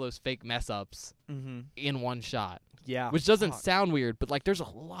do all those fake mess ups Mm-hmm. in one shot, Yeah. which doesn't Fuck. sound weird, but like there's a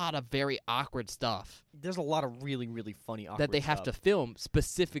lot of very awkward stuff There's a lot of really, really funny awkward that they have to stuff. film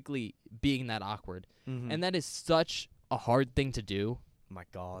specifically being that awkward. Mhm. And that is such a hard thing to do. My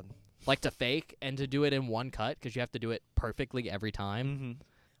God. Like to fake and to do it in one cut because you have to do it perfectly every time. Mm-hmm.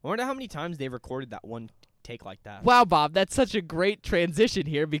 I wonder how many times they recorded that one take like that. Wow, Bob, that's such a great transition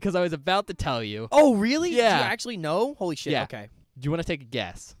here because I was about to tell you. Oh, really? Yeah. Do you actually know? Holy shit. Yeah. Okay. Do you want to take a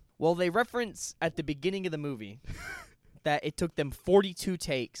guess? Well, they reference at the beginning of the movie that it took them 42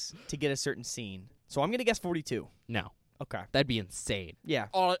 takes to get a certain scene. So I'm going to guess 42. No, Okay. that'd be insane. Yeah.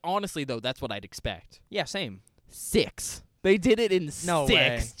 Honestly, though, that's what I'd expect. Yeah, same. 6. They did it in No 6.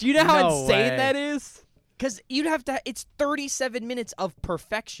 way. Do you know how No insane way. that is? Because you'd have to. It's 37 minutes of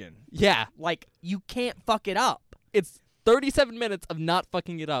perfection. Yeah, Like you can't fuck it up. it's 37 minutes of not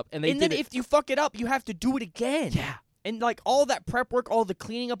fucking it up, and they And did then it. if you fuck it up, you have to do it again. Yeah. And like all that prep work, all the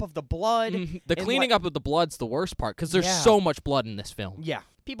cleaning up of the blood. Mhm. The and, cleaning up of the blood's the worst part because there's Yeah. so much blood in this film. Yeah.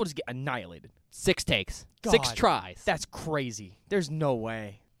 People just get annihilated. 6 takes, 6 God. tries. That's crazy. There's no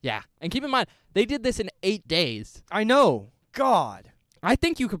way. Yeah, and keep in mind they did this in 8 days. I know. God. I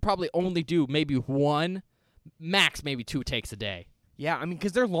think you could probably only do maybe 1, max maybe 2 takes a day. Yeah, I mean,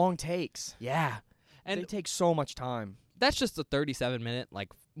 because they're long takes. Yeah, And and they take so much time. that's just a 37-minute like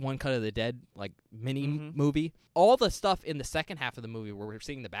One Cut of the Dead like mini Mhm. movie. All the stuff in the second half of the movie where we're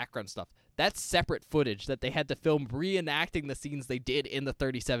seeing the background stuff, that's separate footage that they had to film reenacting the scenes they did in the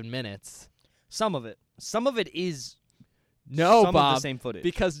 37 minutes. Some of it. Some of it is No, some of Bob, the same footage.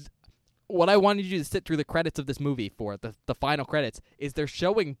 because what I wanted you to sit through the credits of this movie for, the final credits, is they're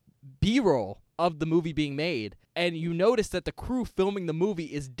showing B-roll of the movie being made, and you notice that the crew filming the movie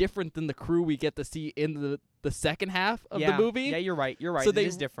is different than the crew we get to see in the second half of yeah. the movie. Yeah, you're right. You're right. So It they-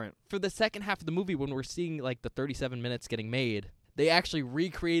 is different. For the second half of the movie, when we're seeing like the 37 minutes getting made, they actually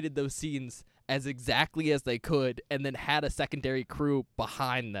recreated those scenes as exactly as they could and then had a secondary crew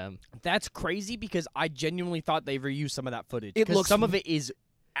behind them. That's crazy because I genuinely thought they reused some of that footage. It 'Cause looks- some of it is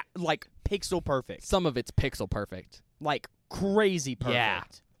like pixel perfect. Some of it's pixel perfect. Like crazy perfect. Yeah.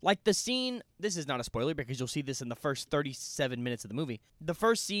 Like the scene, this is not a spoiler because you'll see this in the first 37 minutes of the movie. The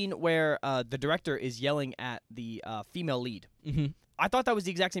first scene where the director is yelling at the female lead. Mm-hmm. I thought that was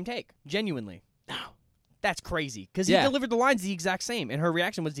the exact same take. Genuinely. No. That's crazy because Yeah. he delivered the lines the exact same and her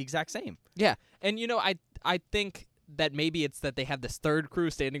reaction was the exact same. Yeah, and you know, I think that maybe it's that they have this third crew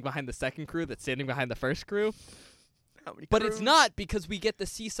standing behind the second crew that's standing behind the first crew, but it's not because we get to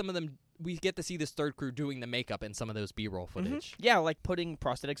see some of them. We get to see this third crew doing the makeup and some of those B-roll footage. Yeah, like putting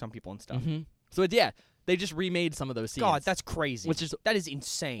prosthetics on people and stuff. Mm-hmm. So yeah, they just remade some of those scenes. God, that's crazy. which is that is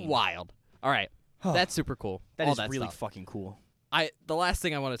insane. wild. All right, that's super cool. that All is really stuff. fucking cool. The last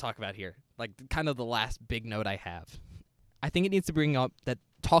thing I want to talk about here, like kind of the last big note I have, I think it needs to bring up that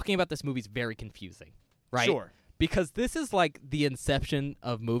talking about this movie is very confusing, right? Sure. Because this is like the inception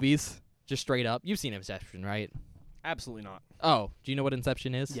of movies, just straight up. You've seen Inception, right? Absolutely not. Oh, do you know what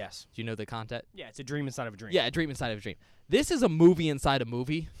Inception is? Yes. Do you know the content? Yeah, it's a dream inside of a dream. Yeah, a dream inside of a dream. This is a movie inside a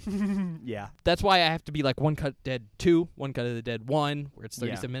movie. Yeah. That's why I have to be like One Cut Dead 2, One Cut of the Dead 1, where it's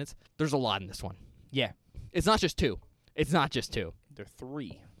 37 Yeah. minutes. There's a lot in this one. Yeah. It's not just 2. It's not just 2. They're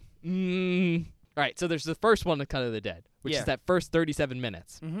 3. All right, so there's the first one, The Cut of the Dead, which Yeah. is that first 37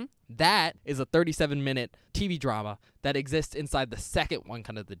 minutes. Mm-hmm. That is a 37-minute TV drama that exists inside the second One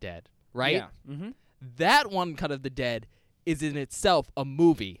Cut of the Dead, right? Yeah. Mm-hmm. That One Cut of the Dead is in itself a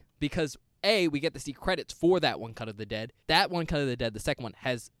movie because A, we get to see credits for that One Cut of the Dead. That One Cut of the Dead, the second one,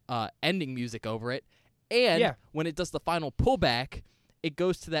 has ending music over it. And Yeah. when it does the final pullback, it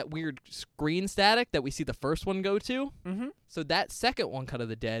goes to that weird screen static that we see the first one go to. Mm-hmm. So that second One Cut of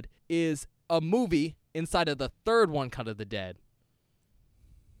the Dead is a movie inside of the third One Cut of the Dead.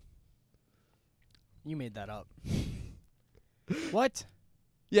 You made that up. What?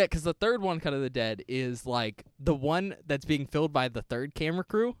 Yeah, because the third One Cut of the Dead is like the one that's being filled by the third camera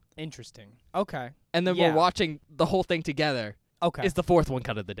crew. Interesting. Okay. And then Yeah. we're watching the whole thing together. Okay. Is the fourth One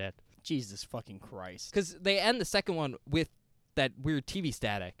Cut of the Dead. Jesus fucking Christ. Because they end the second one with that weird TV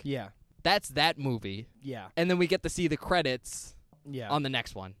static. Yeah. That's that movie. Yeah. And then we get to see the credits Yeah. on the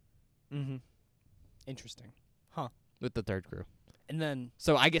next one Mm-hmm. Interesting. with the third crew. And then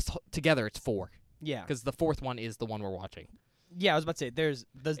So I guess together it's 4. yeah. Because the fourth one is the one we're watching. Yeah, I was about to say there's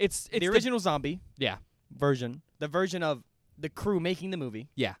It's the original zombie Yeah. version, the version of the crew making the movie.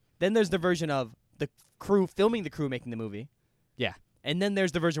 Yeah. Then there's the version of the crew filming the crew making the movie. Yeah. And then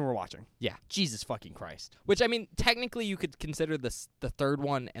there's the version we're watching. Yeah. Jesus fucking Christ. Which, I mean, technically you could consider the third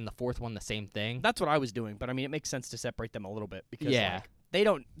one and the fourth one the same thing. That's what I was doing, but I mean it makes sense to separate them a little bit because Yeah. like, they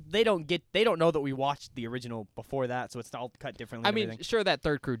don't know that we watched the original before that, so it's all cut differently. I and mean, everything. sure, that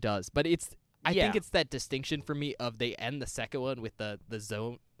third crew does, but I Yeah. think it's that distinction for me of they end the second one with the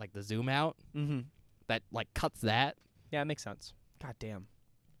zoom, like the zoom out Mm-hmm. that like cuts that. Yeah, it makes sense. God damn.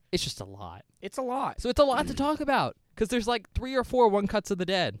 It's just a lot. It's a lot. So it's a lot to talk about because there's like 3 or 4 One Cuts of the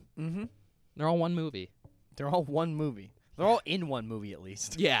Dead. Mm-hmm. They're all one movie. They're all one movie. They're all in one movie at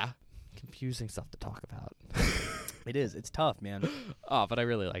least. Yeah. Confusing stuff to talk about. It is. It's tough, man. Oh, but I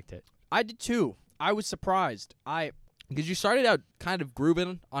really liked it. I did too. I was surprised. Because you started out kind of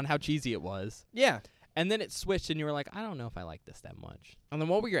grooving on how cheesy it was, Yeah. and then it switched, and you were like, I don't know if I like this that much. And then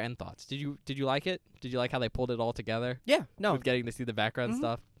what were your end thoughts? Did you like it? Did you like how they pulled it all together? Yeah. No, With getting to see the background Mhm.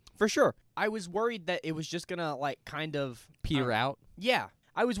 stuff for sure. I was worried that it was just gonna like kind of peter out. Yeah.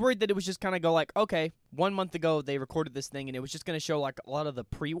 I was worried that it was just kind of go like, okay, 1 month ago they recorded this thing, and it was just going to show like a lot of the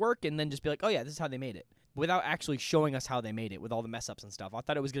pre-work, and then just be like, oh yeah, this is how they made it, without actually showing us how they made it with all the mess ups and stuff. I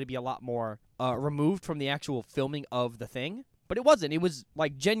thought it was going to be a lot more removed from the actual filming of the thing, but it wasn't. It was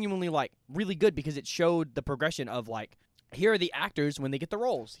like genuinely like really good because it showed the progression of like, here are the actors when they get the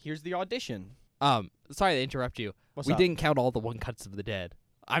roles. Here's the audition. Sorry to interrupt you. What's we up? didn't count all the one cuts of the dead.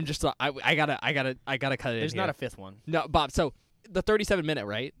 I'm just I gotta cut it. There's in not here. a fifth one. No, Bob. So the 37-minute,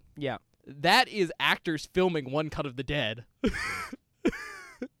 right? Yeah. That is actors filming one cut of the dead.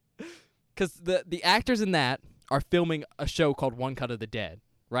 Because the actors in that are filming a show called One Cut of the Dead,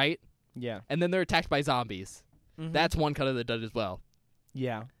 right? Yeah. And then they're attacked by zombies. Mhm. That's One Cut of the Dead as well.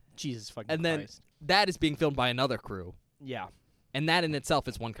 yeah. Jesus fucking And then Christ. that is being filmed by another crew. Yeah. And that in itself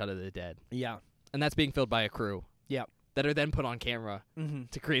is One Cut of the Dead. Yeah. And that's being filmed by a crew. Yep. That are then put on camera Mm-hmm.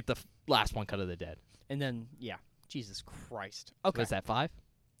 to create the last One Cut of the Dead. And then yeah. Jesus Christ. Okay. Was that 5?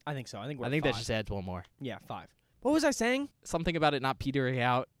 I think so. I think we're I think at that 5. just adds one more. Yeah, 5. What was I saying? Something about it not petering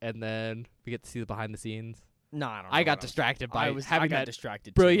out, and then we get to see the behind the scenes. No, I don't know. I got what distracted I by was having I got that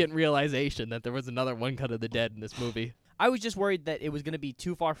distracted. brilliant realization that there was another One Cut of the Dead in this movie. I was just worried that it was going to be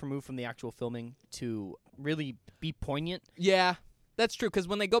too far removed from the actual filming to really be poignant. Yeah, that's true, because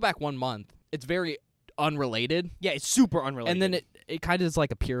when they go back 1 month, it's very unrelated. Yeah, it's super unrelated. And then it kind of is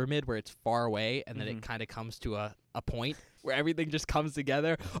like a pyramid where it's far away, and then Mhm. it kind of comes to a point where everything just comes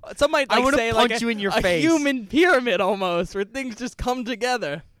together. Some might I like want say to like punch a, you in your a face. human pyramid almost, where things just come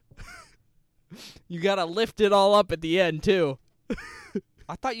together. You gotta lift it all up at the end too.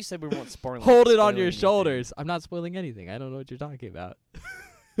 I thought you said we weren't spoiling. Hold it on spoiling your anything. shoulders. I'm not spoiling anything. I don't know what you're talking about.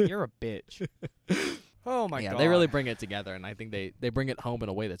 You're a bitch. Oh my yeah, god. they really bring it together, and I think they bring it home in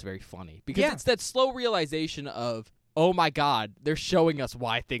a way that's very funny because Yeah. it's that slow realization of, oh my god, they're showing us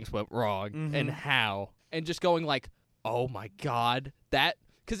why things went wrong Mhm. and how, and just going like, oh my god, that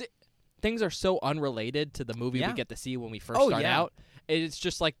because things are so unrelated to the movie Yeah. we get to see when we first Oh, start yeah. out. It's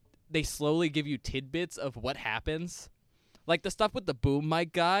just like they slowly give you tidbits of what happens, like the stuff with the boom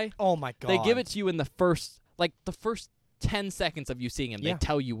mic guy. Oh my god. They give it to you in the first 10 seconds of you seeing him. Yeah. They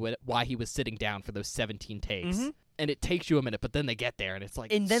tell you why he was sitting down for those 17 takes. Mhm. And it takes you a minute, but then they get there, and it's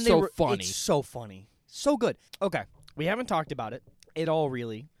like And then so funny. It's so funny. So good. Okay. We haven't talked about it at all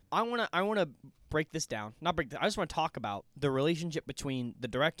really. I want to break this down. Not break I just want to talk about the relationship between the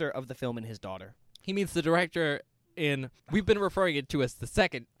director of the film and his daughter. He meets the director in, we've been referring it to as the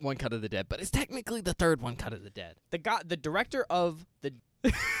second One Cut of the Dead, but it's technically the third One Cut of the Dead. The director of the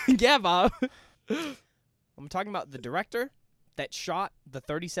Yeah, Bob. I'm talking about the director that shot the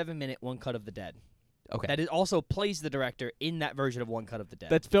 37-minute One Cut of the Dead. Okay. That also plays the director in that version of One Cut of the Dead.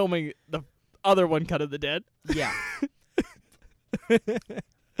 That's filming the other One Cut of the Dead. yeah.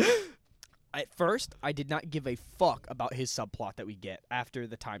 At first, I did not give a fuck about his subplot that we get after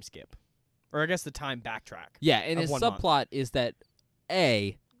the time skip. Or I guess the time backtrack. Yeah, and Of his 1 month. subplot is that,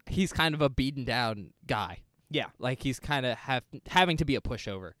 A, he's kind of a beaten down guy. Yeah. Like, he's kind of having to be a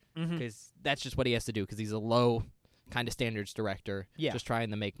pushover. Mm-hmm. Because that's just what he has to do, because he's a low kind of standards director, Yeah. just trying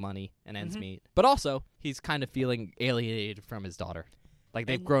to make money and ends Mhm. meet. But also, he's kind of feeling alienated from his daughter. Like,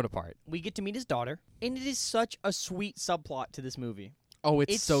 they've And- grown apart. We get to meet his daughter, and it is such a sweet subplot to this movie. Oh,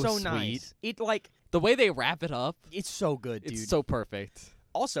 it's so sweet. nice. It like The way they wrap it up, it's so good, dude. it's so perfect.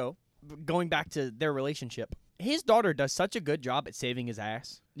 Also, going back to their relationship, his daughter does such a good job at saving his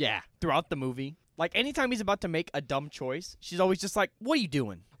ass Yeah. throughout the movie. Like anytime he's about to make a dumb choice, she's always just like, "What are you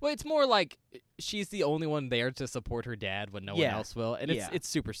doing?" Well, it's more like she's the only one there to support her dad when no one Yeah. else will, and Yeah. it's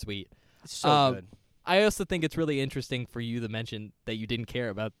super sweet. It's so Um, good. I also think it's really interesting for you to mention that you didn't care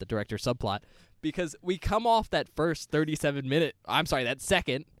about the director's subplot, because we come off that that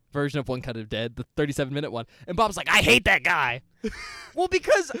second version of One Cut of Dead, the 37-minute one, and Bob's like, I hate that guy. Well,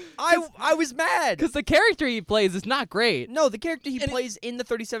 because I was mad. Because the character he plays is not great. No, the character he And plays in the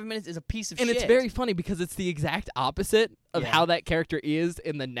 37 minutes is a piece of And shit. it's very funny because it's the exact opposite of Yeah. how that character is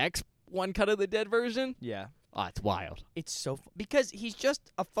in the next One Cut of the Dead version. Yeah. Oh, it's wild. It's so because he's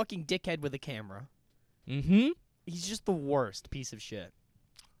just a fucking dickhead with a camera. Mm-hmm. He's just the worst piece of shit.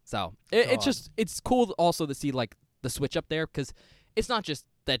 So it's God. just, it's cool also to see like the switch up there, because it's not just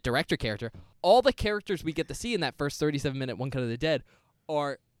that director character. All the characters we get to see in that first 37-minute One Cut of the Dead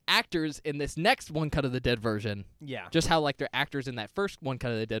are actors in this next One Cut of the Dead version. Yeah. Just how like they're actors in that first One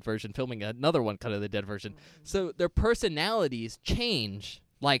Cut of the Dead version filming another One Cut of the Dead version. So their personalities change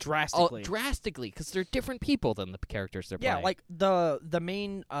like Drastically. because they're different people than the characters they're Yeah, playing. like the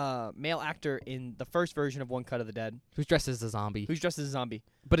main male actor in the first version of One Cut of the Dead, who's dressed as a zombie, who's dressed as a zombie,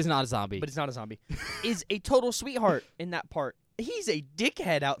 but is not a zombie. but is not a zombie, is a total sweetheart in that part. he's a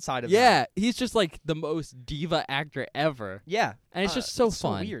dickhead outside of Yeah, that. he's just like the most diva actor ever. Yeah. And it's just so it's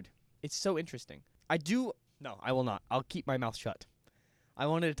fun. so weird. It's so interesting. No, I will not. I'll keep my mouth shut. I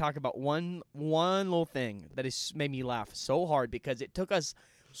wanted to talk about one little thing that has made me laugh so hard because it took us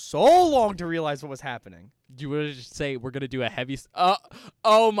so long to realize what was happening. Do you want to just say we're going to do a heavy...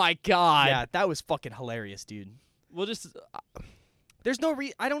 oh, my God. Yeah, that was fucking hilarious, dude. We'll just... There's no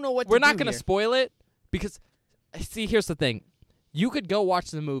I don't know what we're to not do going to here. spoil it because... See, here's the thing. You could go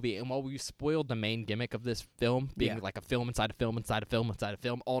watch the movie, and while we spoiled the main gimmick of this film, being Yeah. like a film inside a film inside a film inside a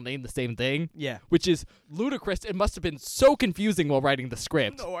film, all named the same thing, Yeah. which is ludicrous. It must have been so confusing while writing the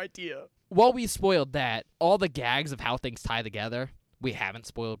script. No idea. While we spoiled that, all the gags of how things tie together, we haven't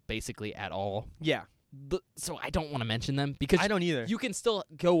spoiled basically at all. Yeah. So I don't want to mention them because I don't either. you can still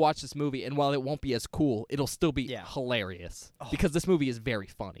go watch this movie, and while it won't be as cool, it'll still be Yeah. hilarious Oh. because this movie is very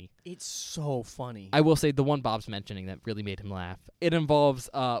funny. It's so funny. I will say the one Bob's mentioning that really made him laugh. It involves,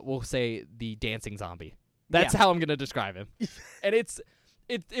 we'll say, the dancing zombie. That's Yeah. how I'm gonna describe him. And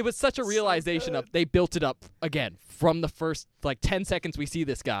it was such a So realization good. of they built it up again from the first 10 seconds we see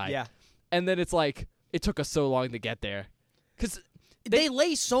this guy. Yeah. And then it's like it took us so long to get there, because They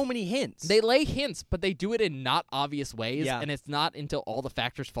lay so many hints. they lay hints, but they do it in not obvious ways. Yeah. And it's not until all the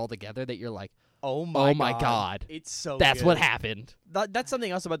factors fall together that you're like, oh my God. It's so that's good. what happened. That's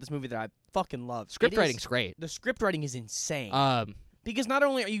something else about this movie that I fucking love. Script It is- writing's great. The script writing is insane. Um, Because not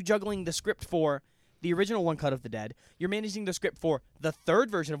only are you juggling the script for the original One Cut of the Dead, you're managing the script for the third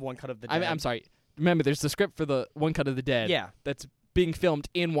version of One Cut of the Dead. I'm sorry. Remember, there's the script for the One Cut of the Dead. Yeah. That's being filmed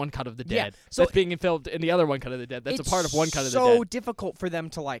in One Cut of the Yeah, Dead. so that's being filmed in the other One Cut of the Dead. That's it's a part of One Cut of the so Dead. difficult for them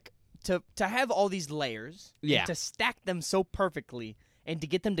to to have all these layers. Yeah. And to stack them so perfectly and to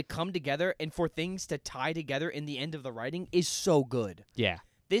get them to come together and for things to tie together in the end of the writing is so good. Yeah.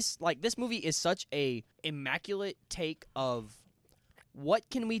 This movie is such a immaculate take of what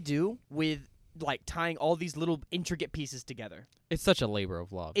can we do with tying all these little intricate pieces together. It's such a labor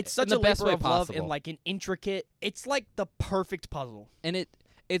of love. It's in such the a best labor way of love possible. and like an intricate. It's like the perfect puzzle. And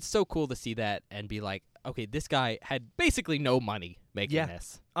it's so cool to see that and be like, okay, this guy had basically no money making Yeah.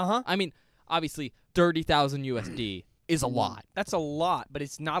 this. Uh-huh. I mean, obviously, 30,000 USD is a lot. That's a lot, but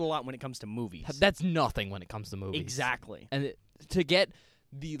it's not a lot when it comes to movies. That's nothing when it comes to movies. Exactly. And to get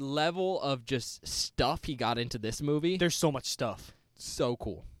the level of just stuff he got into this movie, There's so much stuff. so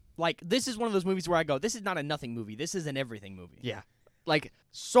cool. Like, this is one of those movies where I go, this is not a nothing movie. This is an everything movie. Yeah. Like,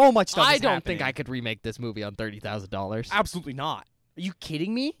 So much stuff I is don't think happening. I could remake this movie on $30,000. Absolutely not. Are you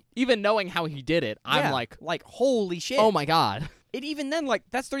kidding me? Even knowing how he did it, I'm Yeah. like, holy shit. oh my God. And even then,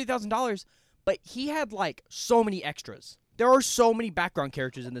 that's $30,000, but he had, so many extras. There are so many background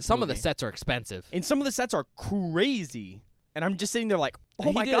characters in this Some of movie. the sets are expensive. And some of the sets are crazy. And I'm just sitting there like, oh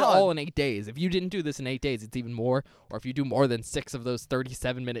he my did God. it all in 8 days. If you didn't do this in 8 days, it's even more. Or if you do more than 6 of those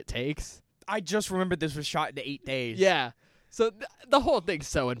 37-minute takes. I just remembered this was shot in 8 days. Yeah. So the whole thing's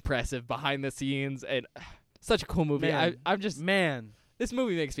so impressive behind the scenes, and such a cool movie. Man. I'm just Man. this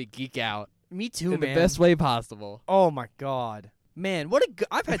movie makes me geek out Me too, in man. the best way possible. Oh my God. Man, what a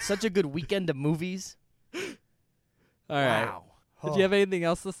I've had such a good weekend of movies. All right. Wow. Did you have anything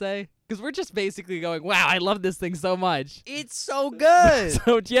else to say? Because we're just basically going, wow, I love this thing so much. It's so good.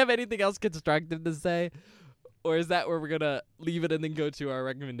 So do you have anything else constructive to say? Or is that where we're going to leave it and then go to our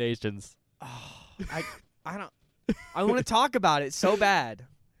recommendations? I don't. I want to talk about it so bad,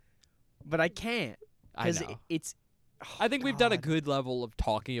 but I can't I because know. it's. I think we've done a God. good level of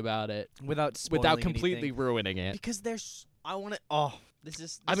talking about it without without spoiling completely anything. ruining it. Because there's. I want to. Oh, this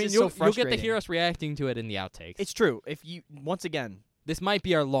is. I mean, is you'll so get to frustrating. hear us reacting to it in the outtakes. It's true. If you once again, This might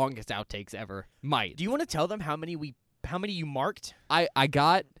be our longest outtakes ever. Might. do you want to tell them how many you marked? I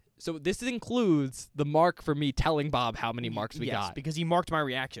got. So this includes the mark for me telling Bob how many marks we yes, got. because he marked my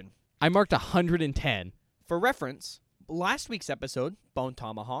reaction. I marked 110. For reference, last week's episode, Bone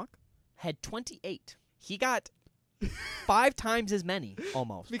Tomahawk, had 28. He got 5 times as many,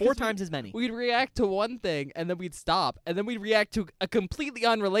 almost. Because 4 times as many. We'd react to one thing, and then we'd stop, and then we'd react to a completely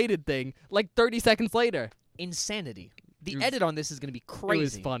unrelated thing, like 30 seconds later. Insanity. The It was- edit on this is going to be It was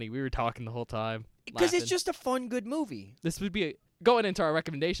crazy. funny. We were talking the whole time. Because it's laughing. just a fun, good movie. This would be going into our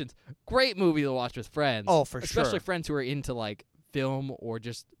recommendations. Great movie to watch with friends. Oh, for especially sure. friends who are into film or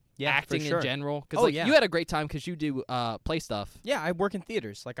just Yeah, for acting sure. in general. Oh, Because yeah. you had a great time because you do play stuff. Yeah, I work in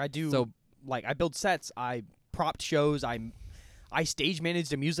theaters. I do. So- I build sets. I propped shows. I stage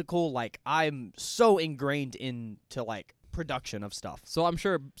managed a musical. I'm so ingrained into production of stuff. So I'm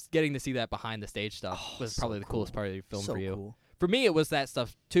sure getting to see that behind the stage stuff Oh, was so probably the coolest cool. part of your film so for you. Cool. For me, it was that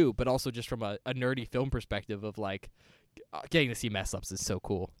stuff too, but also just from a nerdy film perspective of getting to see mess ups is so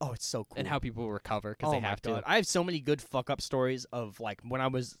cool, Oh, it's so cool. and how people recover because oh they my have God. to. I have so many good fuck up stories of like when I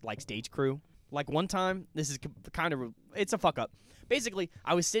was like stage crew. Like one time, this is kind of it's a fuck up. Basically,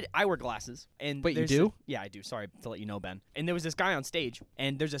 I wear glasses, and Wait, you there's do? yeah, I do. Sorry to let you know, Ben. And there was this guy on stage,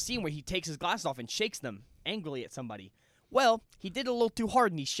 and there's a scene where he takes his glasses off and shakes them angrily at somebody. Well, he did it a little too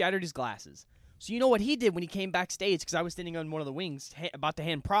hard, and he shattered his glasses. So you know what he did when he came backstage? Because I was standing on one of the wings about to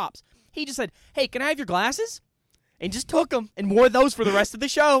hand props. He just said, "Hey, can I have your glasses?" And just took them and wore those for the rest of the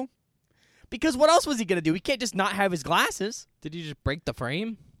show. Because what else was he gonna do? He can't just not have his glasses. Did you just break the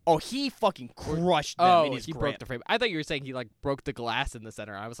frame? Oh, he fucking crushed them in his he grip. broke the frame. I thought you were saying he like broke the glass in the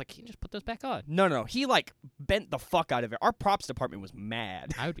center. I was like, can you just put those back on? No. He like bent the fuck out of it. Our props department was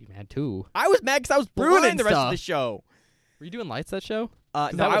mad. I would be mad too. I was mad because I was Ruining blind the rest of stuff. the show. Were you doing lights that show?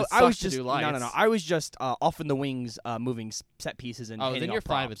 'Cause No, that would've I was sucked to just do no. lights. I was just off in the wings, moving set pieces and. Oh, handing then out you're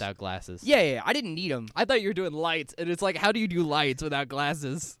fine props. without glasses. Yeah. I didn't need them. I thought you were doing lights, and it's like, how do you do lights without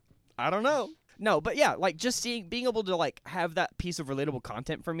glasses? I don't know. No, but yeah, like just being able to like have that piece of relatable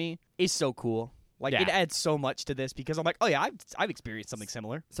content for me is so cool. Like Yeah. it adds so much to this because I'm like, oh yeah, I've experienced something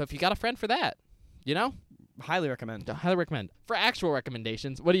similar. So if you got a friend for that, you know, Highly recommend. I highly recommend. For actual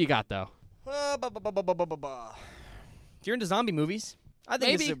recommendations, what do you got though? If you're into zombie movies, I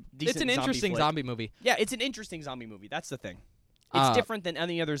think Maybe it's a decent it's an interesting flick. zombie movie. Yeah, it's an interesting zombie movie. That's the thing. It's different than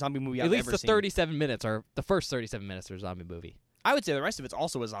any other zombie movie I've At least ever the seen. 37 minutes are the first 37 minutes are a zombie movie. I would say the rest of it's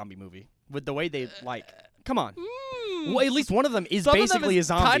also a zombie movie with the way they like. Come on. Mm, Well, at least one of them is some basically a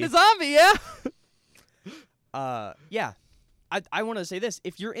zombie. Kind of zombie, yeah. Yeah. I want to say this.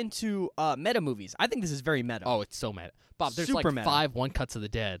 If you're into meta movies, I think this is very meta. Oh, it's so meta. Bob, there's Super like meta. 5 one cuts of the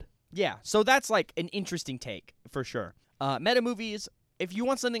dead. Yeah. So that's like an interesting take for sure. Meta movies, if you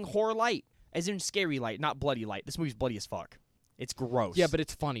want something horror light, as in scary light, not bloody light. This movie's bloody as fuck. It's gross. Yeah, but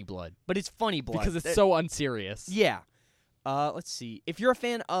it's funny blood but it's funny blood. because it's so unserious. Yeah. Let's see. If you're a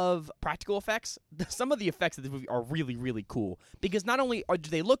fan of practical effects, some of the effects of this movie are really, really cool. Because not only do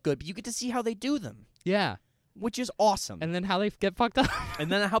they look good, but you get to see how they do them, Yeah. which is awesome. And then how they get fucked up.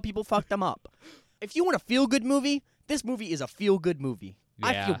 And then how people fuck them up. If you want a feel-good movie, this movie is a feel-good movie.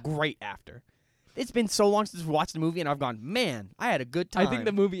 I Yeah. feel great after. It's been so long since we watched the movie, and I've gone, man, I had a good time. I think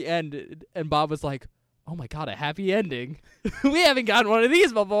the movie ended, and Bob was like, "Oh my god, a happy ending! We haven't gotten one of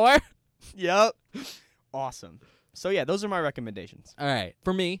these before." Yep. Awesome. So yeah, those are my recommendations. All right,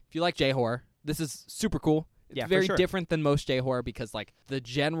 for me, if you like J-horror, this is super cool. It's Yeah, for very sure. different than most J-horror because like the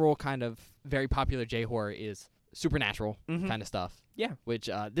general kind of very popular J-horror is supernatural Mhm. kind of stuff. Yeah. Which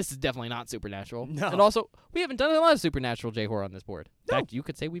this is definitely not supernatural. No. And also, we haven't done a lot of supernatural J-horror on this board. In No. fact, you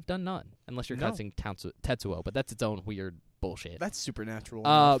could say we've done none, unless you're No. cussing Tetsuo, but that's its own weird bullshit. That's supernatural.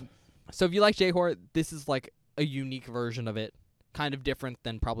 So if you like J-horror, this is like a unique version of it. Kind of different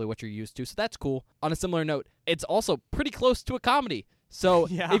than probably what you're used to, so that's cool. On a similar note, it's also pretty close to a comedy. So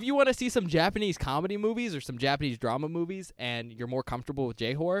Yeah. if you want to see some Japanese comedy movies or some Japanese drama movies and you're more comfortable with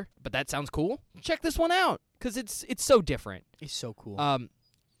J-horror, but that sounds cool, check this one out because it's so different. It's so cool.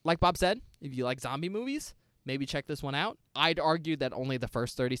 Like Bob said, if you like zombie movies, maybe check this one out. I'd argue that only the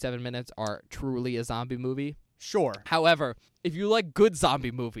first 37 minutes are truly a zombie movie. Sure. However, if you like good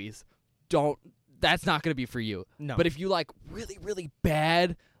zombie movies, that's not going to be for you. No. But if you like really, really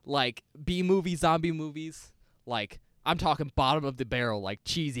bad, like B-movie zombie movies, like I'm talking bottom of the barrel, like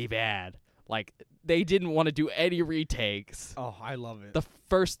cheesy bad, like they didn't want to do any retakes. Oh, I love it. The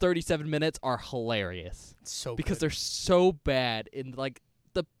first 37 minutes are hilarious It's so because good. they're so bad in like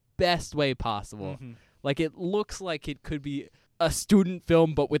the best way possible. Mhm. Like it looks like it could be a student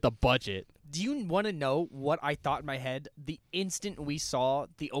film but with a budget. Do you want to know what I thought in my head the instant we saw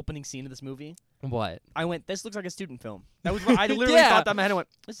the opening scene of this movie? What? I went, this looks like a student film. That was what I literally Yeah. thought that in my head. I went,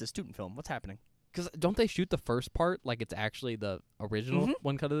 this is a student film. What's happening? Because don't they shoot the first part like it's actually the original Mhm.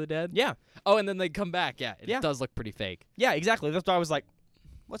 One Cut of the Dead? Yeah. Oh, and then they come back. Yeah, it Yeah. does look pretty fake. Yeah, exactly. That's why I was like,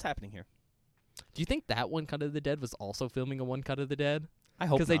 what's happening here? Do you think that One Cut of the Dead was also filming a One Cut of the Dead? I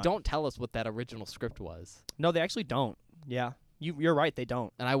hope Because they not. don't tell us what that original script was. No, they actually don't. Yeah. You're right. They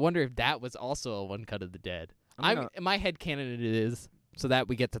don't. And I wonder if that was also a One Cut of the Dead. I'm gonna- In my head canon it is, so that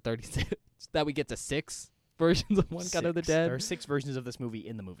we get to 36, that we get to 6 versions of One Cut of the Six. Dead. There are 6 versions of this movie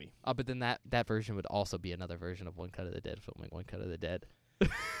in the movie. But then that version would also be another version of One Cut of the Dead filming One Cut of the Dead.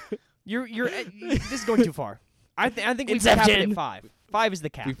 You're this is going too far. I think we've capped it Inception. at 5. 5 is the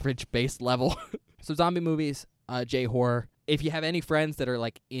cap. We've reached base level. So zombie movies, J-horror. If you have any friends that are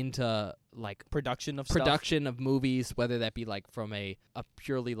like into like Production of stuff. production of movies, whether that be like from a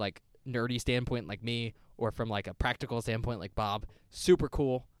purely like nerdy standpoint like me or from like a practical standpoint like Bob, super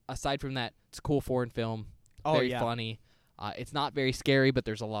cool. Aside from that, it's a cool foreign film. Oh, Very yeah. funny. It's not very scary, but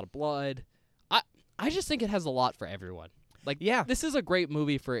there's a lot of blood. I I just think it has a lot for everyone. Like, Yeah. this is a great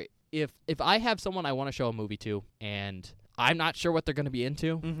movie for if I have someone I want to show a movie to and I'm not sure what they're going to be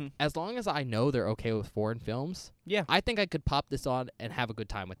into, Mm-hmm. as long as I know they're okay with foreign films, Yeah. I think I could pop this on and have a good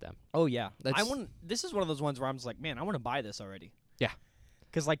time with them. Oh yeah. That's- This is one of those ones where I'm just like, man, I want to buy this already. Yeah.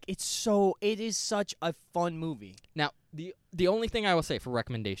 Because like it is such a fun movie. Now, the only thing I will say for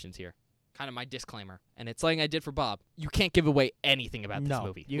recommendations here, kind of my disclaimer, and it's something I did for Bob, you can't give away anything about this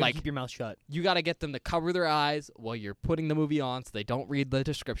movie. You gotta keep your mouth shut. You got to get them to cover their eyes while you're putting the movie on so they don't read the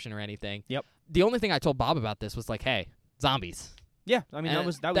description or anything. Yep. The only thing I told Bob about this was like, hey, zombies. Yeah, I mean And that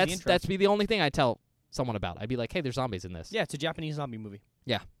was the intro. That's be the only thing I tell someone about. I'd be like, hey, there's zombies in this. Yeah, it's a Japanese zombie movie.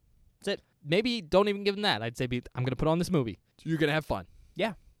 Maybe don't even give them that. I'd say I'm going to put on this movie. You're going to have fun.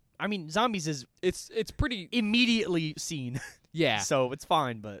 I mean, zombies is It's pretty immediately seen, yeah. so it's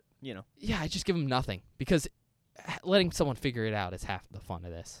fine. But Yeah, I just give them nothing because letting someone figure it out is half the fun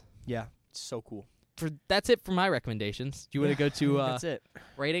of this. yeah, it's so cool. That's it for my recommendations. Do you want to go to That's it.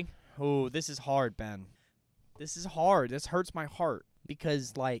 rating? Oh, this is hard, Ben. This is hard. This hurts my heart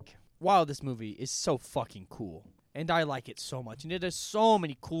because, like, wow, this movie is so fucking cool, and I like it so much, and it does so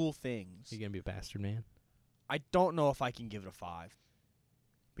many cool things. You going to be a bastard, man? I don't know if I can give it a 5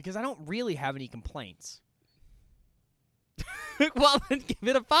 because I don't really have any complaints. Well, then give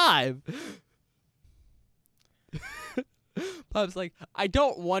it a 5. Bob's like, I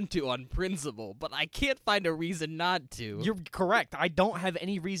don't want to on principle, but I can't find a reason not to. You're correct. I don't have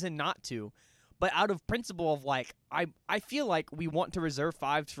any reason not to, but out of principle of like, I feel like we want to reserve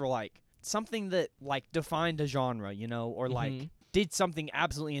 5s for like something that like defined a genre, you know, or like Mhm. did something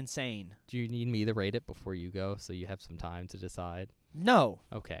absolutely insane. Do you need me to rate it before you go so you have some time to decide? No,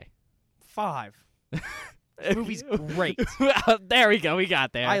 Okay. 5. This movie's great. There we go. We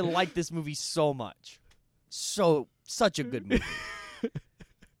got there. I like this movie so much. Such a good movie.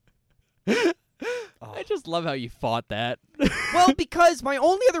 Oh. I just love how you fought that. Well, because my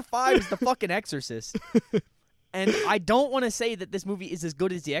only other 5 is The fucking Exorcist. And I don't want to say that this movie is as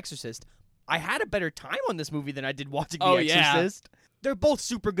good as The Exorcist. I had a better time on this movie than I did watching The Oh, yeah. Exorcist. They're both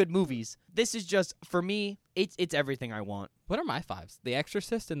super good movies. This is just, for me, it's everything I want. What are my 5s? The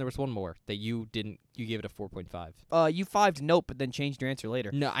Exorcist, and there was one more that you didn't. You gave it a 4.5. You 5'd Nope, but then changed your answer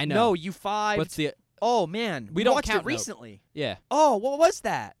later. No, I know. No, you 5'd... What's the? Oh, man. We don't watched count it Nope. recently. Yeah. Oh, what was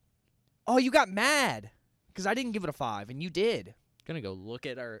that? Oh, you got mad. Because I didn't give it a 5, and you did. Gonna go look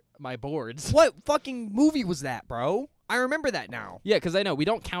at my boards. What fucking movie was that, bro? I remember that now. Yeah, because I know we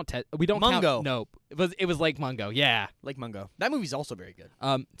don't count. We don't Mungo. count. Nope. It was Lake Mungo. Yeah. Lake Mungo. That movie's also very good.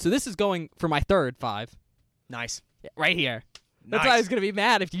 So this is going for my third 5. Nice. Right here. That's Nice. why I was gonna be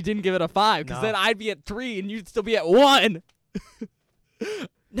mad if you didn't give it a 5, because No. then I'd be at 3 and you'd still be at 1.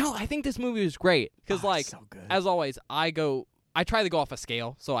 No, I think this movie was great because, Oh, like, so good. as always, I try to go off a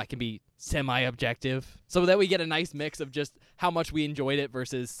scale so I can be semi-objective, so that we get a nice mix of just how much we enjoyed it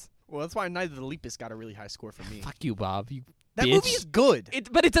versus. Well, that's why Night of the Lepus got a really high score for me. Fuck you, Bob. You That bitch. movie is good.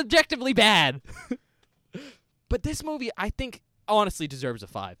 But it's objectively bad. But this movie, I think, honestly deserves a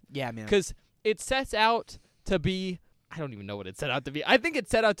 5 Yeah, man. because it sets out to be. I don't even know what it set out to be. I think it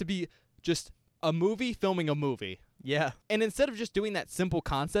set out to be just a movie filming a movie. Yeah. And instead of just doing that simple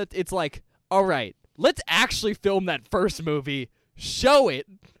concept, it's like, all right, let's actually film that first movie, show it.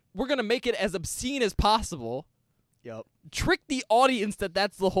 We're going to make it as obscene as possible, Yep. trick the audience that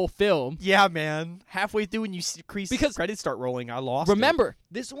that's the whole film. Yeah, man. Halfway through when you see Because- credits start rolling, I lost it. Remember,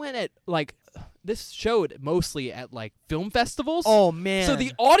 this went at, like, this showed mostly at, like, film festivals. Oh, man. So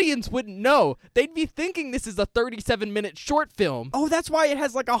the audience wouldn't know. They'd be thinking this is a 37-minute short film. Oh, that's why it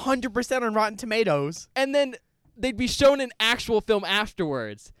has like 100% on Rotten Tomatoes. And then they'd be shown an actual film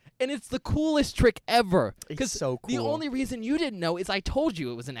afterwards. And it's the coolest trick ever. It's so The cool. only reason you didn't know is I told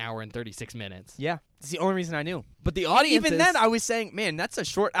you it was an hour and 36 minutes. Yeah. It's the only reason I knew. But the audience Even then, I was saying, man, that's a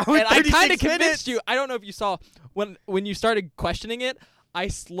short hour and I 36 kind of convinced minutes. you. I don't know if you saw when you started questioning it, I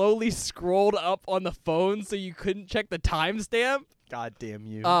slowly scrolled up on the phone so you couldn't check the timestamp. God damn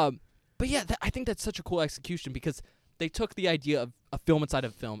you. But yeah, I think that's such a cool execution because they took the idea of a film inside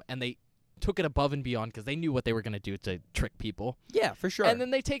of a film and they took it above and beyond because they knew what they were going to do to trick people. yeah, for sure. And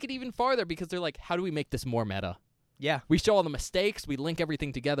then they take it even farther because they're like, how do we make this more meta? yeah. We show all the mistakes, we link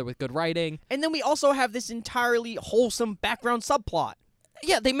everything together with good writing. And then we also have this entirely wholesome background subplot.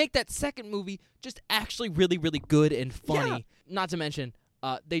 Yeah, they make that second movie just actually really, really good and funny. Not to mention,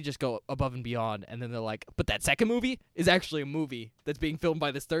 they just go above and beyond, and then they're like, but that second movie is actually a movie that's being filmed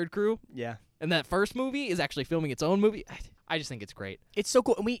by this third crew, Yeah. and that first movie is actually filming its own movie. I just think it's great. It's so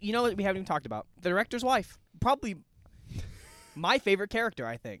cool. And you know what we haven't even talked about? The director's wife. Probably my favorite character,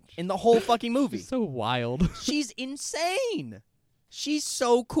 I think, in the whole fucking movie. So wild. She's insane. She's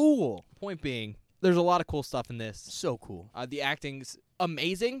so cool. Point being, There's a lot of cool stuff in this. So cool. The acting's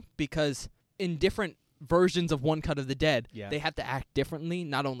amazing because in different versions of One Cut of the Dead, they have to act differently,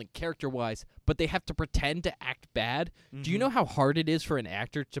 not only character-wise, but they have to pretend to act bad. Do you know how hard it is for an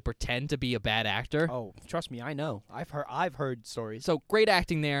actor to pretend to be a bad actor? Oh, trust me, I know. I've heard stories. So great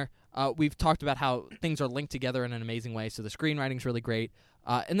acting there. We've talked about how things are linked together in an amazing way, so the screenwriting's really great.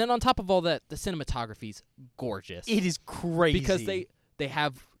 And then on top of all that, the cinematography's gorgeous. It is crazy. Because they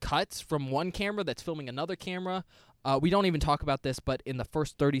have cuts from one camera that's filming another camera. We don't even talk about this, but in the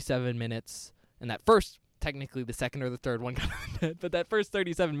first 37 minutes, and that first, technically the second or the third one, but that first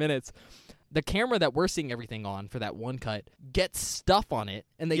 37 minutes, the camera that we're seeing everything on for that one cut gets stuff on it,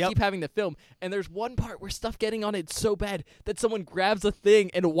 and they keep having to film. And there's one part where stuff getting on it so bad that someone grabs a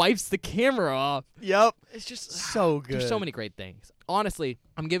thing and wipes the camera off. Yep. It's just so good. There's so many great things. Honestly,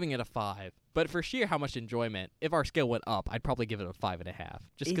 I'm giving it a 5. But for sheer how much enjoyment, if our scale went up, I'd probably give it a 5.5.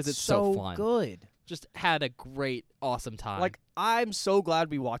 Just because it's so fun. Good. Just had a great, awesome time. Like, I'm so glad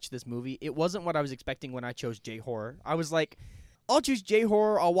we watched this movie. It wasn't what I was expecting when I chose J-horror. I was like, I'll choose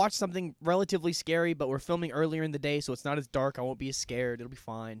J-horror. I'll watch something relatively scary, but we're filming earlier in the day, so it's not as dark. I won't be as scared. It'll be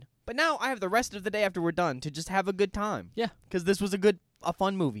fine. But now I have the rest of the day after we're done to just have a good time. Yeah. Because this was a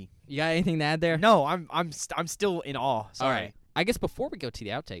fun movie. You got anything to add there? No, I'm still in awe. Sorry. All right. I guess before we go to the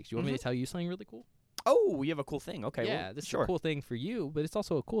outtakes, you want me to tell you something really cool? Oh, you have a cool thing. Okay. Yeah, well, this sure. is a cool thing for you, but it's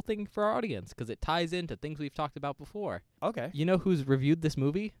also a cool thing for our audience because it ties into things we've talked about before. Okay. You know who's reviewed this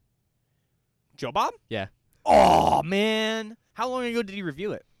movie? Joe Bob? Yeah. Oh, man. How long ago did he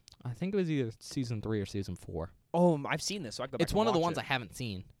review it? I think it was either season 3 or season 4. Oh, I've seen this, so I can go back It's and one of the watch ones it. I haven't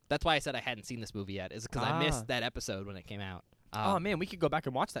seen. That's why I said I hadn't seen this movie yet, is because I missed that episode when it came out. Oh, man, we could go back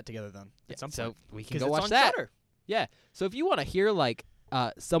and watch that together then. At some point. So we can 'Cause go it's watch on that. Shudder. Yeah. So if you want to hear like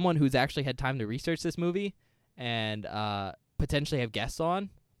someone who's actually had time to research this movie and potentially have guests on,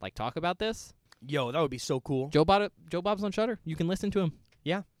 like talk about this, Yo, that would be so cool. Joe Bob's on Shudder. You can listen to him.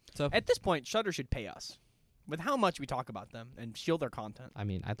 Yeah. So At this point, Shudder should pay us with how much we talk about them and shield their content. I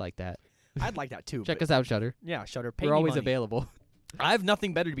mean, I'd like that. I'd like that too. Check but us out, Shudder. yeah, Shudder. Pay We're me always money. available. I have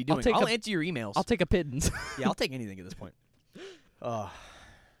nothing better to be doing. take I'll a- answer your emails. I'll take a pittance. Yeah, I'll take anything at this point. On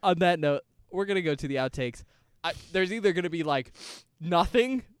that note, we're gonna go to the outtakes. There's either gonna be like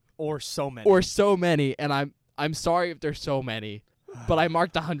nothing Or so many. or so many, and I'm sorry if there's so many, but I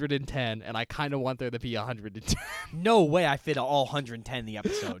marked 110, and I kind of want there to be 110. no way I fit all 110 in the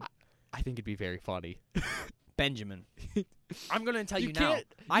episode. I think it'd be very funny. Benjamin. I'm going to tell you, You now. can't-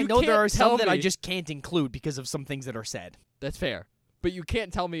 I you know there can't are tell some that I me. just can't include because of some things that are said. That's fair. But you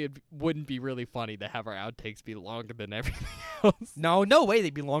can't tell me it wouldn't be really funny to have our outtakes be longer than everything else. No way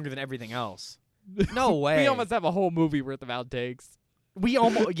they'd be longer than everything else. No way. We almost have a whole movie worth of outtakes. We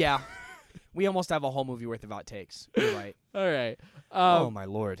almost have a whole movie worth of outtakes. You're right. All right. Oh my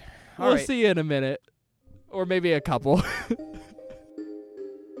lord. All We'll right. see you in a minute. Or maybe a couple.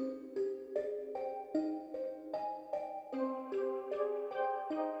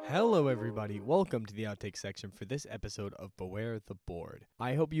 Hello, everybody. Welcome to the outtake section for this episode of Beware the Board.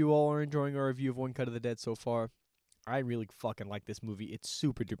 I hope you all are enjoying our review of One Cut of the Dead so far. I really fucking like this movie. It's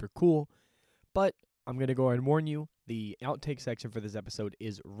super duper cool. But I'm going to go ahead and warn you, the outtake section for this episode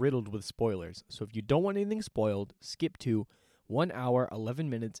is riddled with spoilers. So if you don't want anything spoiled, skip to 1 hour, 11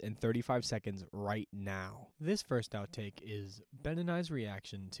 minutes, and 35 seconds right now. This first outtake is Ben and I's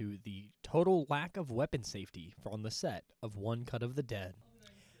reaction to the total lack of weapon safety on the set of One Cut of the Dead.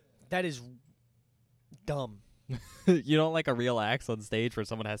 That is dumb. You don't like a real axe on stage where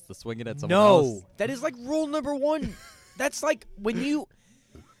someone has to swing it at someone No, else? that is like rule number 1. That's like when you...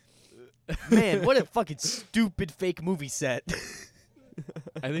 Man, what a fucking stupid fake movie set.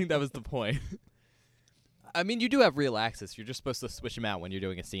 I think that was the point. I mean, you do have real axes. You're just supposed to switch them out when you're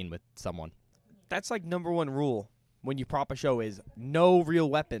doing a scene with someone. That's like number 1 rule when you prop a show is no real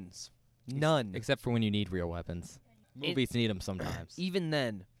weapons. None. Except for when you need real weapons. Movies need them sometimes. Even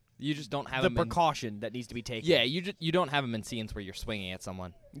then, You just don't have the them in... precaution that needs to be taken. Yeah, you don't have them in scenes where you're swinging at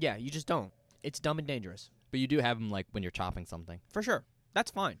someone. Yeah, you just don't. It's dumb and dangerous. But you do have them, like, when you're chopping something. For sure.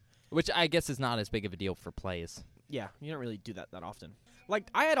 That's fine. Which I guess is not as big of a deal for plays. Yeah, you don't really do that often. Like,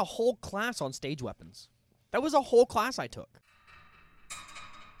 I had a whole class on stage weapons. That was a whole class I took.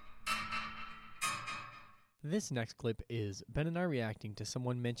 This next clip is Ben and I reacting to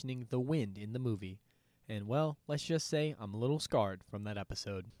someone mentioning the wind in the movie. And, well, let's just say I'm a little scarred from that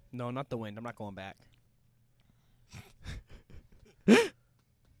episode. No, not the wind. I'm not going back. I'm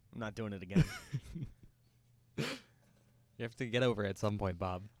not doing it again. You have to get over it at some point,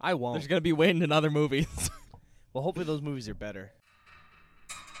 Bob. I won't. There's going to be wind in other movies. Well, hopefully those movies are better.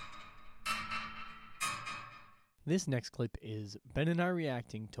 This next clip is Ben and I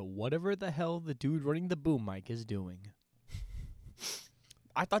reacting to whatever the hell the dude running the boom mic is doing.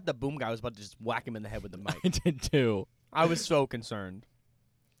 I thought the boom guy was about to just whack him in the head with the mic. I did too. I was so concerned.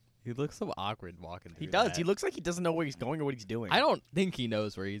 He looks so awkward walking through He does. that. He looks like he doesn't know where he's going or what he's doing. I don't think he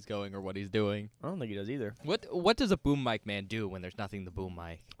knows where he's going or what he's doing. I don't think he does either. What does a boom mic man do when there's nothing to boom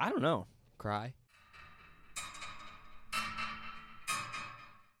mic? I don't know. Cry?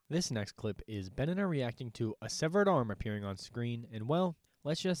 This next clip is Ben and I reacting to a severed arm appearing on screen, and well,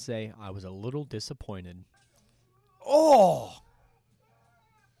 let's just say I was a little disappointed. Oh!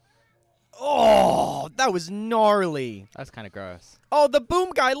 Oh, that was gnarly. That's kind of gross. Oh, the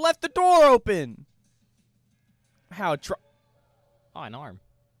boom guy left the door open. How Oh, an arm.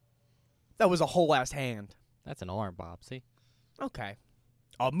 that was a whole ass hand. That's an arm, Bob. See? Okay.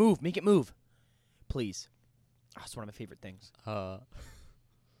 Oh, move. Make it move. Please. Oh, it's one of my favorite things.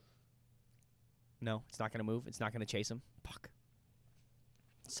 No, it's not going to move. It's not going to chase him. Fuck.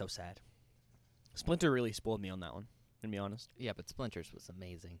 So sad. Splinter really spoiled me on that one, to be honest. Yeah, but Splinters was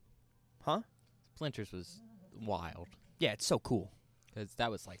amazing. Huh? Splinters was wild. Yeah, it's so cool. Because that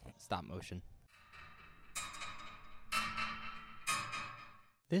was like stop motion.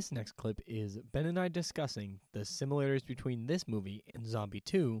 This next clip is Ben and I discussing the similarities between this movie and Zombie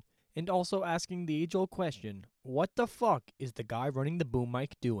 2, and also asking the age-old question, what the fuck is the guy running the boom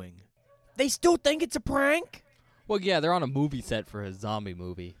mic doing? They still think it's a prank? Well, yeah, they're on a movie set for a zombie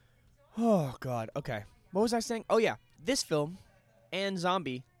movie. Oh, God. Okay. What was I saying? Oh, yeah. This film and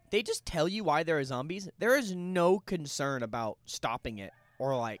Zombie, they just tell you why there are zombies. There is no concern about stopping it.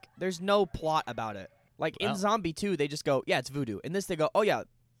 Or, like, there's no plot about it. Like, in Well. Zombie 2, they just go, yeah, it's voodoo. In this, they go, oh, yeah,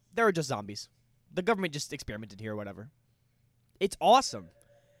 there are just zombies. The government just experimented here or whatever. It's awesome.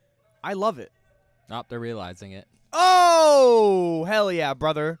 I love it. Oh, they're realizing it. Oh, hell yeah,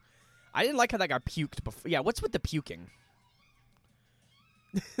 brother. I didn't like how that guy puked before. Yeah, what's with the puking?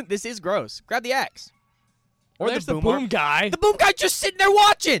 This is gross. Grab the axe. Or There's the the boom boom guy. The boom guy just sitting there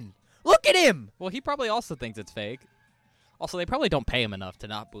watching. Look at him. Well, he probably also thinks it's fake. Also, they probably don't pay him enough to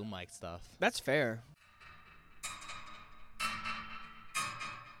not boom mic stuff. That's fair.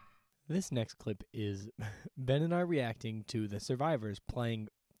 This next clip is Ben and I reacting to the survivors playing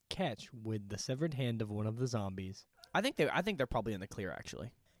catch with the severed hand of one of the zombies. I think they're probably in the clear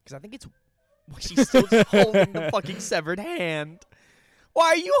actually, because I think it's she's still just holding the fucking severed hand. Why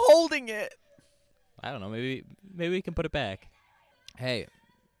are you holding it? I don't know. Maybe we can put it back. Hey,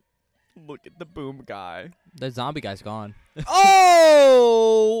 Look at the boom guy. the zombie guy's gone.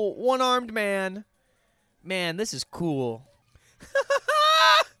 Oh, one-armed man. Man, this is cool.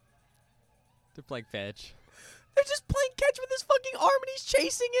 They're playing fetch. They're just playing catch with his fucking arm and he's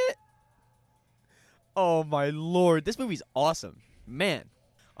chasing it. Oh my lord, this movie's awesome. Man,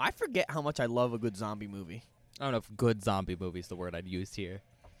 I forget how much I love a good zombie movie. I don't know if good zombie movie is the word I'd use here.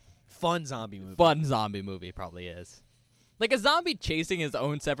 Fun zombie movie. Fun zombie movie probably is. Like a zombie chasing his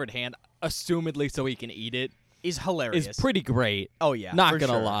own severed hand, assumedly so he can eat it, Is hilarious. is pretty great. Oh yeah, Not for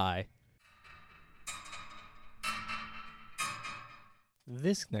gonna sure. lie.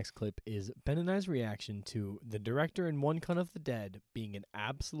 This next clip is Ben and I's reaction to the director in One Cut of the Dead being an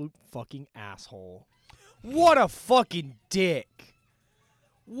absolute fucking asshole. What a fucking dick.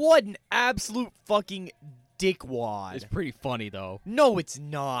 What an absolute fucking dickwad. It's pretty funny though. No, it's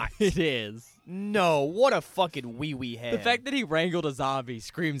not. It is. No, what a fucking wee head. The fact that he wrangled a zombie,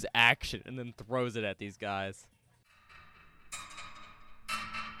 screams action, and then throws it at these guys.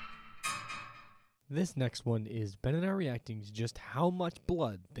 This next one is Ben and I reacting to just how much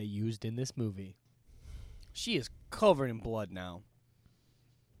blood they used in this movie. She is covered in blood now.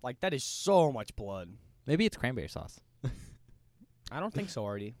 Like, that is so much blood. Maybe it's cranberry sauce. I don't think so,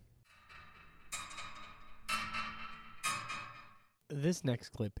 Artie. This next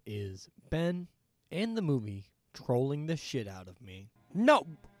clip is Ben and the movie trolling the shit out of me. No!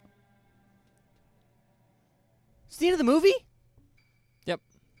 It's the end of the movie? Yep.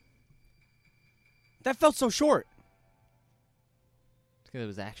 That felt so short. Because it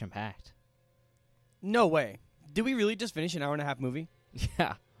was action packed. No way. Did we really just finish an hour and a half movie?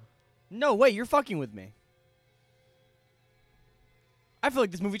 Yeah. No way, you're fucking with me. I feel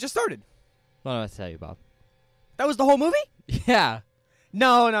like this movie just started. What do I tell you, Bob? That was the whole movie? Yeah.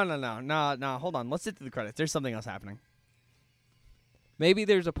 No. Hold on. Let's sit through the credits. There's something else happening. Maybe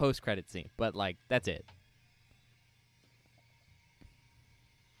there's a post-credit scene, but, like, that's it.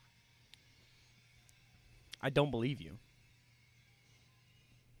 I don't believe you.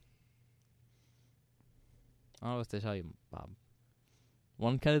 I don't know what to tell you, Bob.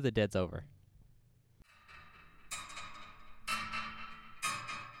 One Cut of the Dead's over.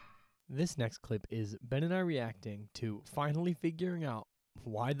 This next clip is Ben and I reacting to finally figuring out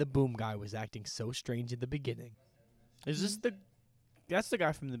why the boom guy was acting so strange at the beginning. Is this the... That's the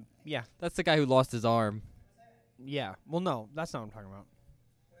guy from the... Yeah. That's the guy who lost his arm. Yeah. Well, no. That's not what I'm talking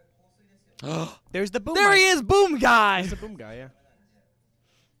about. There's the boom There guy. he is, Boom Guy! There's the boom guy, yeah.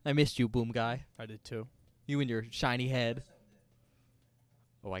 I missed you, Boom Guy. I did too. You and your shiny head.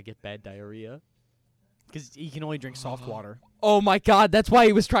 Oh, I get bad diarrhea. Because he can only drink soft water. Oh my god, that's why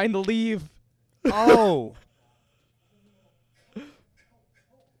he was trying to leave. Oh!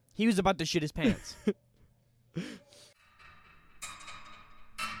 He was about to shit his pants.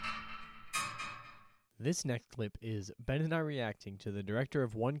 This next clip is Ben and I reacting to the director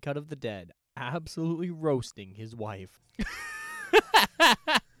of One Cut of the Dead absolutely roasting his wife.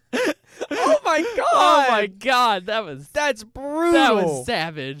 Oh my god! Oh my god, That's brutal! that was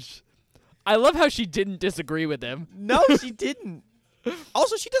savage. I love how she didn't disagree with him. No, she didn't.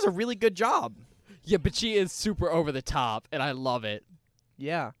 Also, she does a really good job. Yeah, but she is super over the top, and I love it.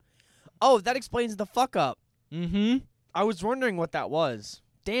 Yeah. Oh, that explains the fuck up. Mm-hmm. I was wondering what that was.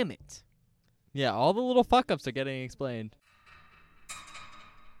 Damn it. Yeah, all the little fuck-ups are getting explained.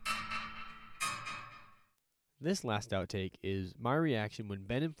 This last outtake is my reaction when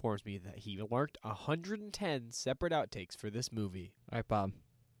Ben informs me that he marked 110 separate outtakes for this movie. All right, Bob.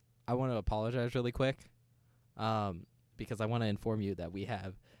 I want to apologize really quick because I want to inform you that we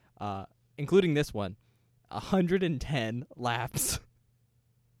have, including this one, 110 laps.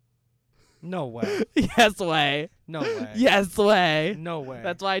 No way. Yes way. No way. Yes way. No way.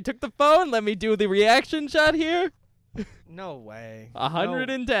 That's why I took the phone. Let me do the reaction shot here. No way.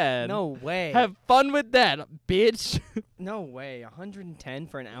 110. No way. Have fun with that, bitch. No way. 110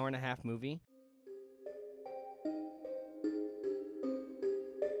 for an hour-and-a-half movie?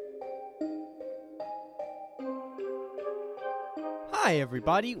 Hi,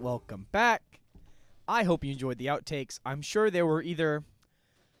 everybody. Welcome back. I hope you enjoyed the outtakes. I'm sure there were either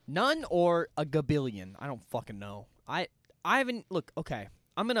none or a gabillion. I don't fucking know. I haven't... Look, okay.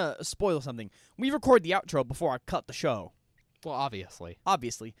 I'm going to spoil something. We record the outro before I cut the show. Well,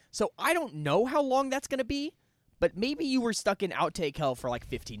 obviously. So I don't know how long that's going to be, but maybe you were stuck in outtake hell for like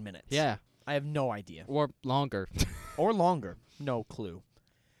 15 minutes. Yeah. I have no idea. Or longer. Or longer. No clue.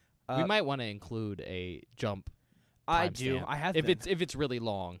 We might want to include a jump. I do. timestamp I have if been. it's really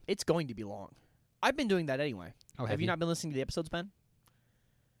long. It's going to be long. I've been doing that anyway. Oh, have you not been listening to the episodes, Ben?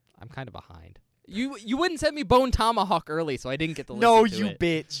 I'm kind of behind. You wouldn't send me Bone Tomahawk early, so I didn't get to listen No, to you it.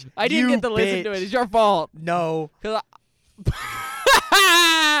 bitch. I didn't get to listen to it. It's your fault. No. 'Cause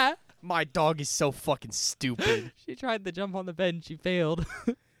My dog is so fucking stupid. she tried to jump on the bed and she failed.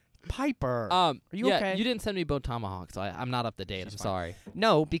 Piper. Are you okay? You didn't send me Bone Tomahawk, so I'm not up to date. She's I'm fine. sorry.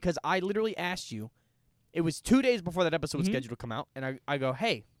 No, because I literally asked you. It was 2 days before that episode was Mhm. scheduled to come out, and I go,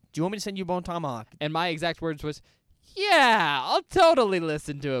 hey, do you want me to send you Bone Tomahawk? And my exact words was, yeah, I'll totally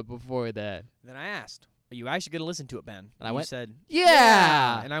listen to it before that. Then I asked, are you actually going to listen to it, Ben? I you went, said,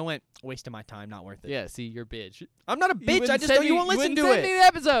 yeah. And I went, wasting my time, not worth it. Yeah, see, you're a bitch. I'm not a You bitch. I wouldn't just send know you me- won't listen wouldn't to send it. me the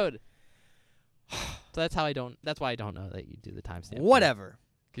episode. So that's why I don't know that you do the timestamp. Whatever.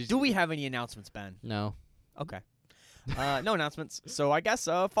 'Cause Do we have any announcements, Ben? No. Okay. No announcements. So I guess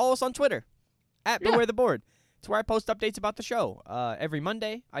follow us on Twitter at Yeah. Beware the Board. It's where I post updates about the show. Every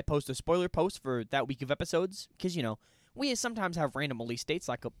Monday, I post a spoiler post for that week of episodes because, you know, we sometimes have random release dates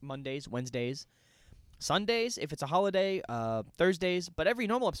like Mondays, Wednesdays, Sundays if it's a holiday, Thursdays, but every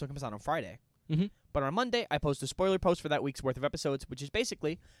normal episode comes out on Friday. Mm-hmm. But on Monday, I post a spoiler post for that week's worth of episodes, which is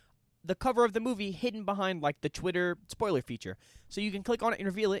basically the cover of the movie hidden behind like the Twitter spoiler feature. So you can click on it and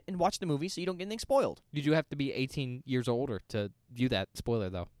reveal it and watch the movie so you don't get anything spoiled. You do have to be 18 years or older to view that spoiler,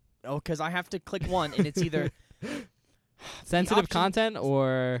 though. Oh, because I have to click one and it's either Sensitive option- content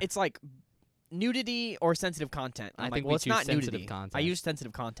or... it's like nudity or sensitive content. I I'm think like, we well, it's choose not sensitive nudity. content. I use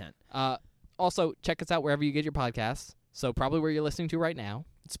sensitive content. Also, check us out wherever you get your podcasts. So probably where you're listening to right now.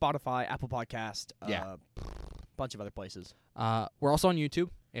 Spotify, Apple Podcast, Yeah. bunch of other places. We're also on YouTube.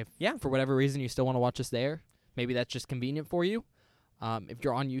 If Yeah. for whatever reason you still want to watch us there, maybe that's just convenient for you. If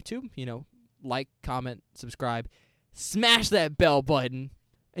you're on YouTube, you know, like, comment, subscribe, smash that bell button.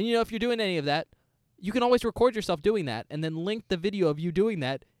 And, you know, if you're doing any of that, you can always record yourself doing that and then link the video of you doing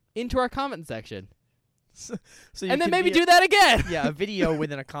that into our comment section. So you And then can maybe be do that again. yeah, a video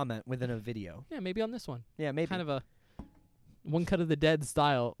within a comment within a video. Yeah, maybe on this one. Yeah, maybe. Kind of a One Cut of the Dead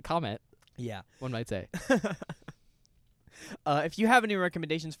style comment, Yeah. one might say. If you have any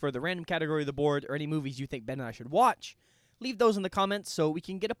recommendations for the random category of the board or any movies you think Ben and I should watch, leave those in the comments so we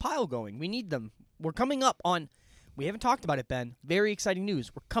can get a pile going. We need them. We're coming up on... We haven't talked about it, Ben. Very exciting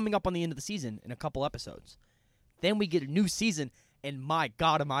news. We're coming up on the end of the season in a couple episodes. Then we get a new season, and my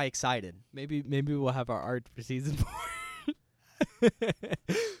God, am I excited. Maybe we'll have our art for season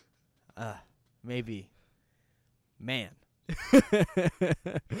 4. Maybe. Man.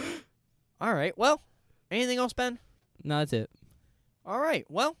 All right. Well, anything else, Ben? No, that's it. All right.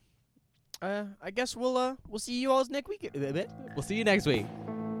 Well, I guess we'll see you all next week. We'll see you next week.